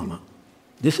Barack Obama.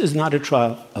 This is not a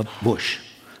trial of Bush.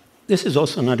 This is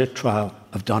also not a trial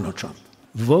of Donald Trump.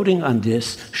 Voting on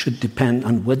this should depend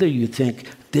on whether you think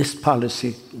this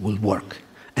policy will work.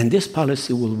 And this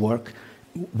policy will work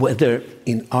whether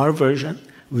in our version,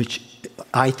 which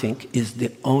I think is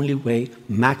the only way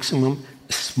maximum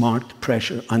smart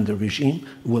pressure on the regime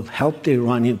will help the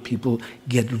Iranian people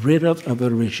get rid of a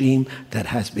regime that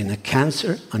has been a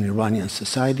cancer on Iranian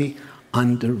society,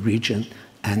 on the region,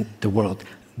 and the world.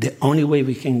 The only way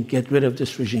we can get rid of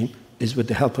this regime is with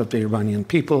the help of the Iranian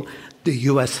people. The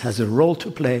U.S. has a role to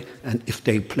play, and if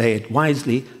they play it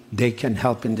wisely, they can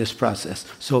help in this process.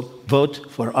 So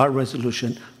vote for our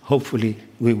resolution. Hopefully,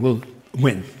 we will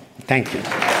win. Thank you.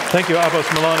 Thank you, Abbas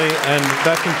Milani. And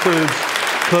that concludes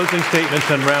closing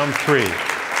statements in round 3.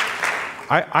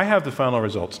 I have the final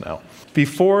results now.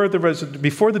 Before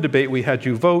the debate, we had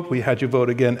you vote. We had you vote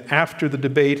again after the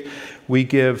debate. We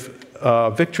give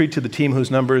victory to the team whose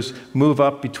numbers move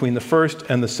up between the first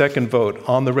and the second vote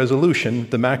on the resolution.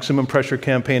 The maximum pressure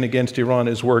campaign against Iran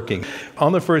is working.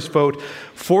 On the first vote,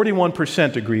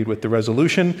 41% agreed with the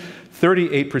resolution,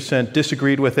 38%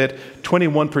 disagreed with it,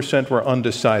 21% were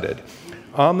undecided.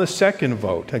 On the second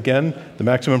vote, again, the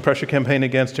maximum pressure campaign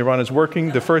against Iran is working.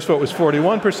 The first vote was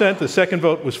 41%. The second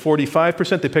vote was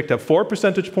 45%. They picked up 4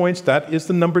 percentage points. That is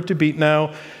the number to beat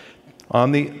now.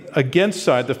 On the against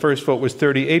side, the first vote was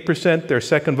 38%. Their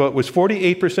second vote was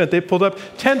 48%. They pulled up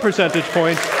 10 percentage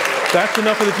points. That's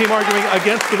enough of the team arguing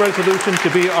against the resolution to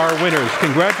be our winners.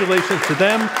 Congratulations to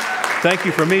them. Thank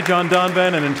you from me, John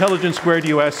Donvan, and Intelligence Squared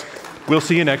US. We'll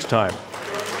see you next time.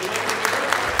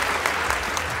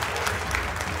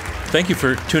 Thank you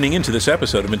for tuning into this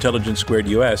episode of Intelligence Squared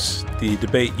US. The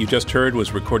debate you just heard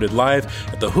was recorded live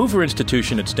at the Hoover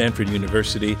Institution at Stanford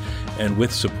University and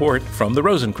with support from the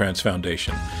Rosencrantz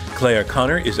Foundation. Clay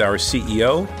O'Connor is our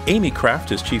CEO. Amy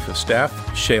Kraft is Chief of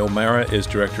Staff. Shay O'Mara is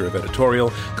Director of Editorial.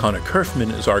 Connor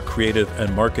Kerfman is our Creative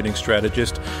and Marketing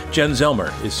Strategist. Jen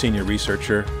Zelmer is Senior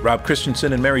Researcher. Rob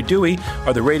Christensen and Mary Dewey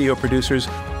are the radio producers.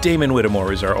 Damon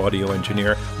Whittemore is our audio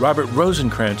engineer. Robert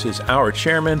Rosencrantz is our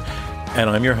Chairman. And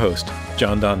I'm your host,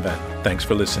 John Donvan. Thanks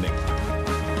for listening.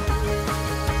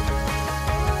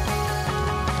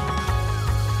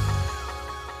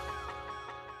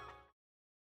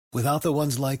 Without the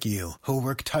ones like you, who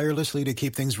work tirelessly to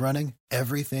keep things running,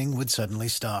 everything would suddenly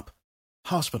stop.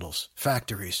 Hospitals,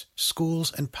 factories,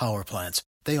 schools, and power plants,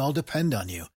 they all depend on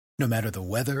you. No matter the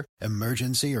weather,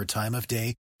 emergency, or time of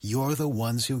day, you're the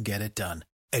ones who get it done.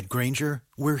 At Grainger,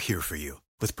 we're here for you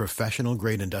with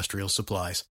professional-grade industrial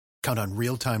supplies. Count on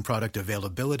real-time product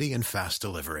availability and fast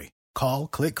delivery. Call,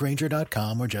 click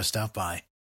Grainger.com, or just stop by.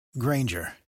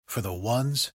 Grainger, for the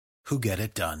ones who get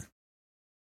it done.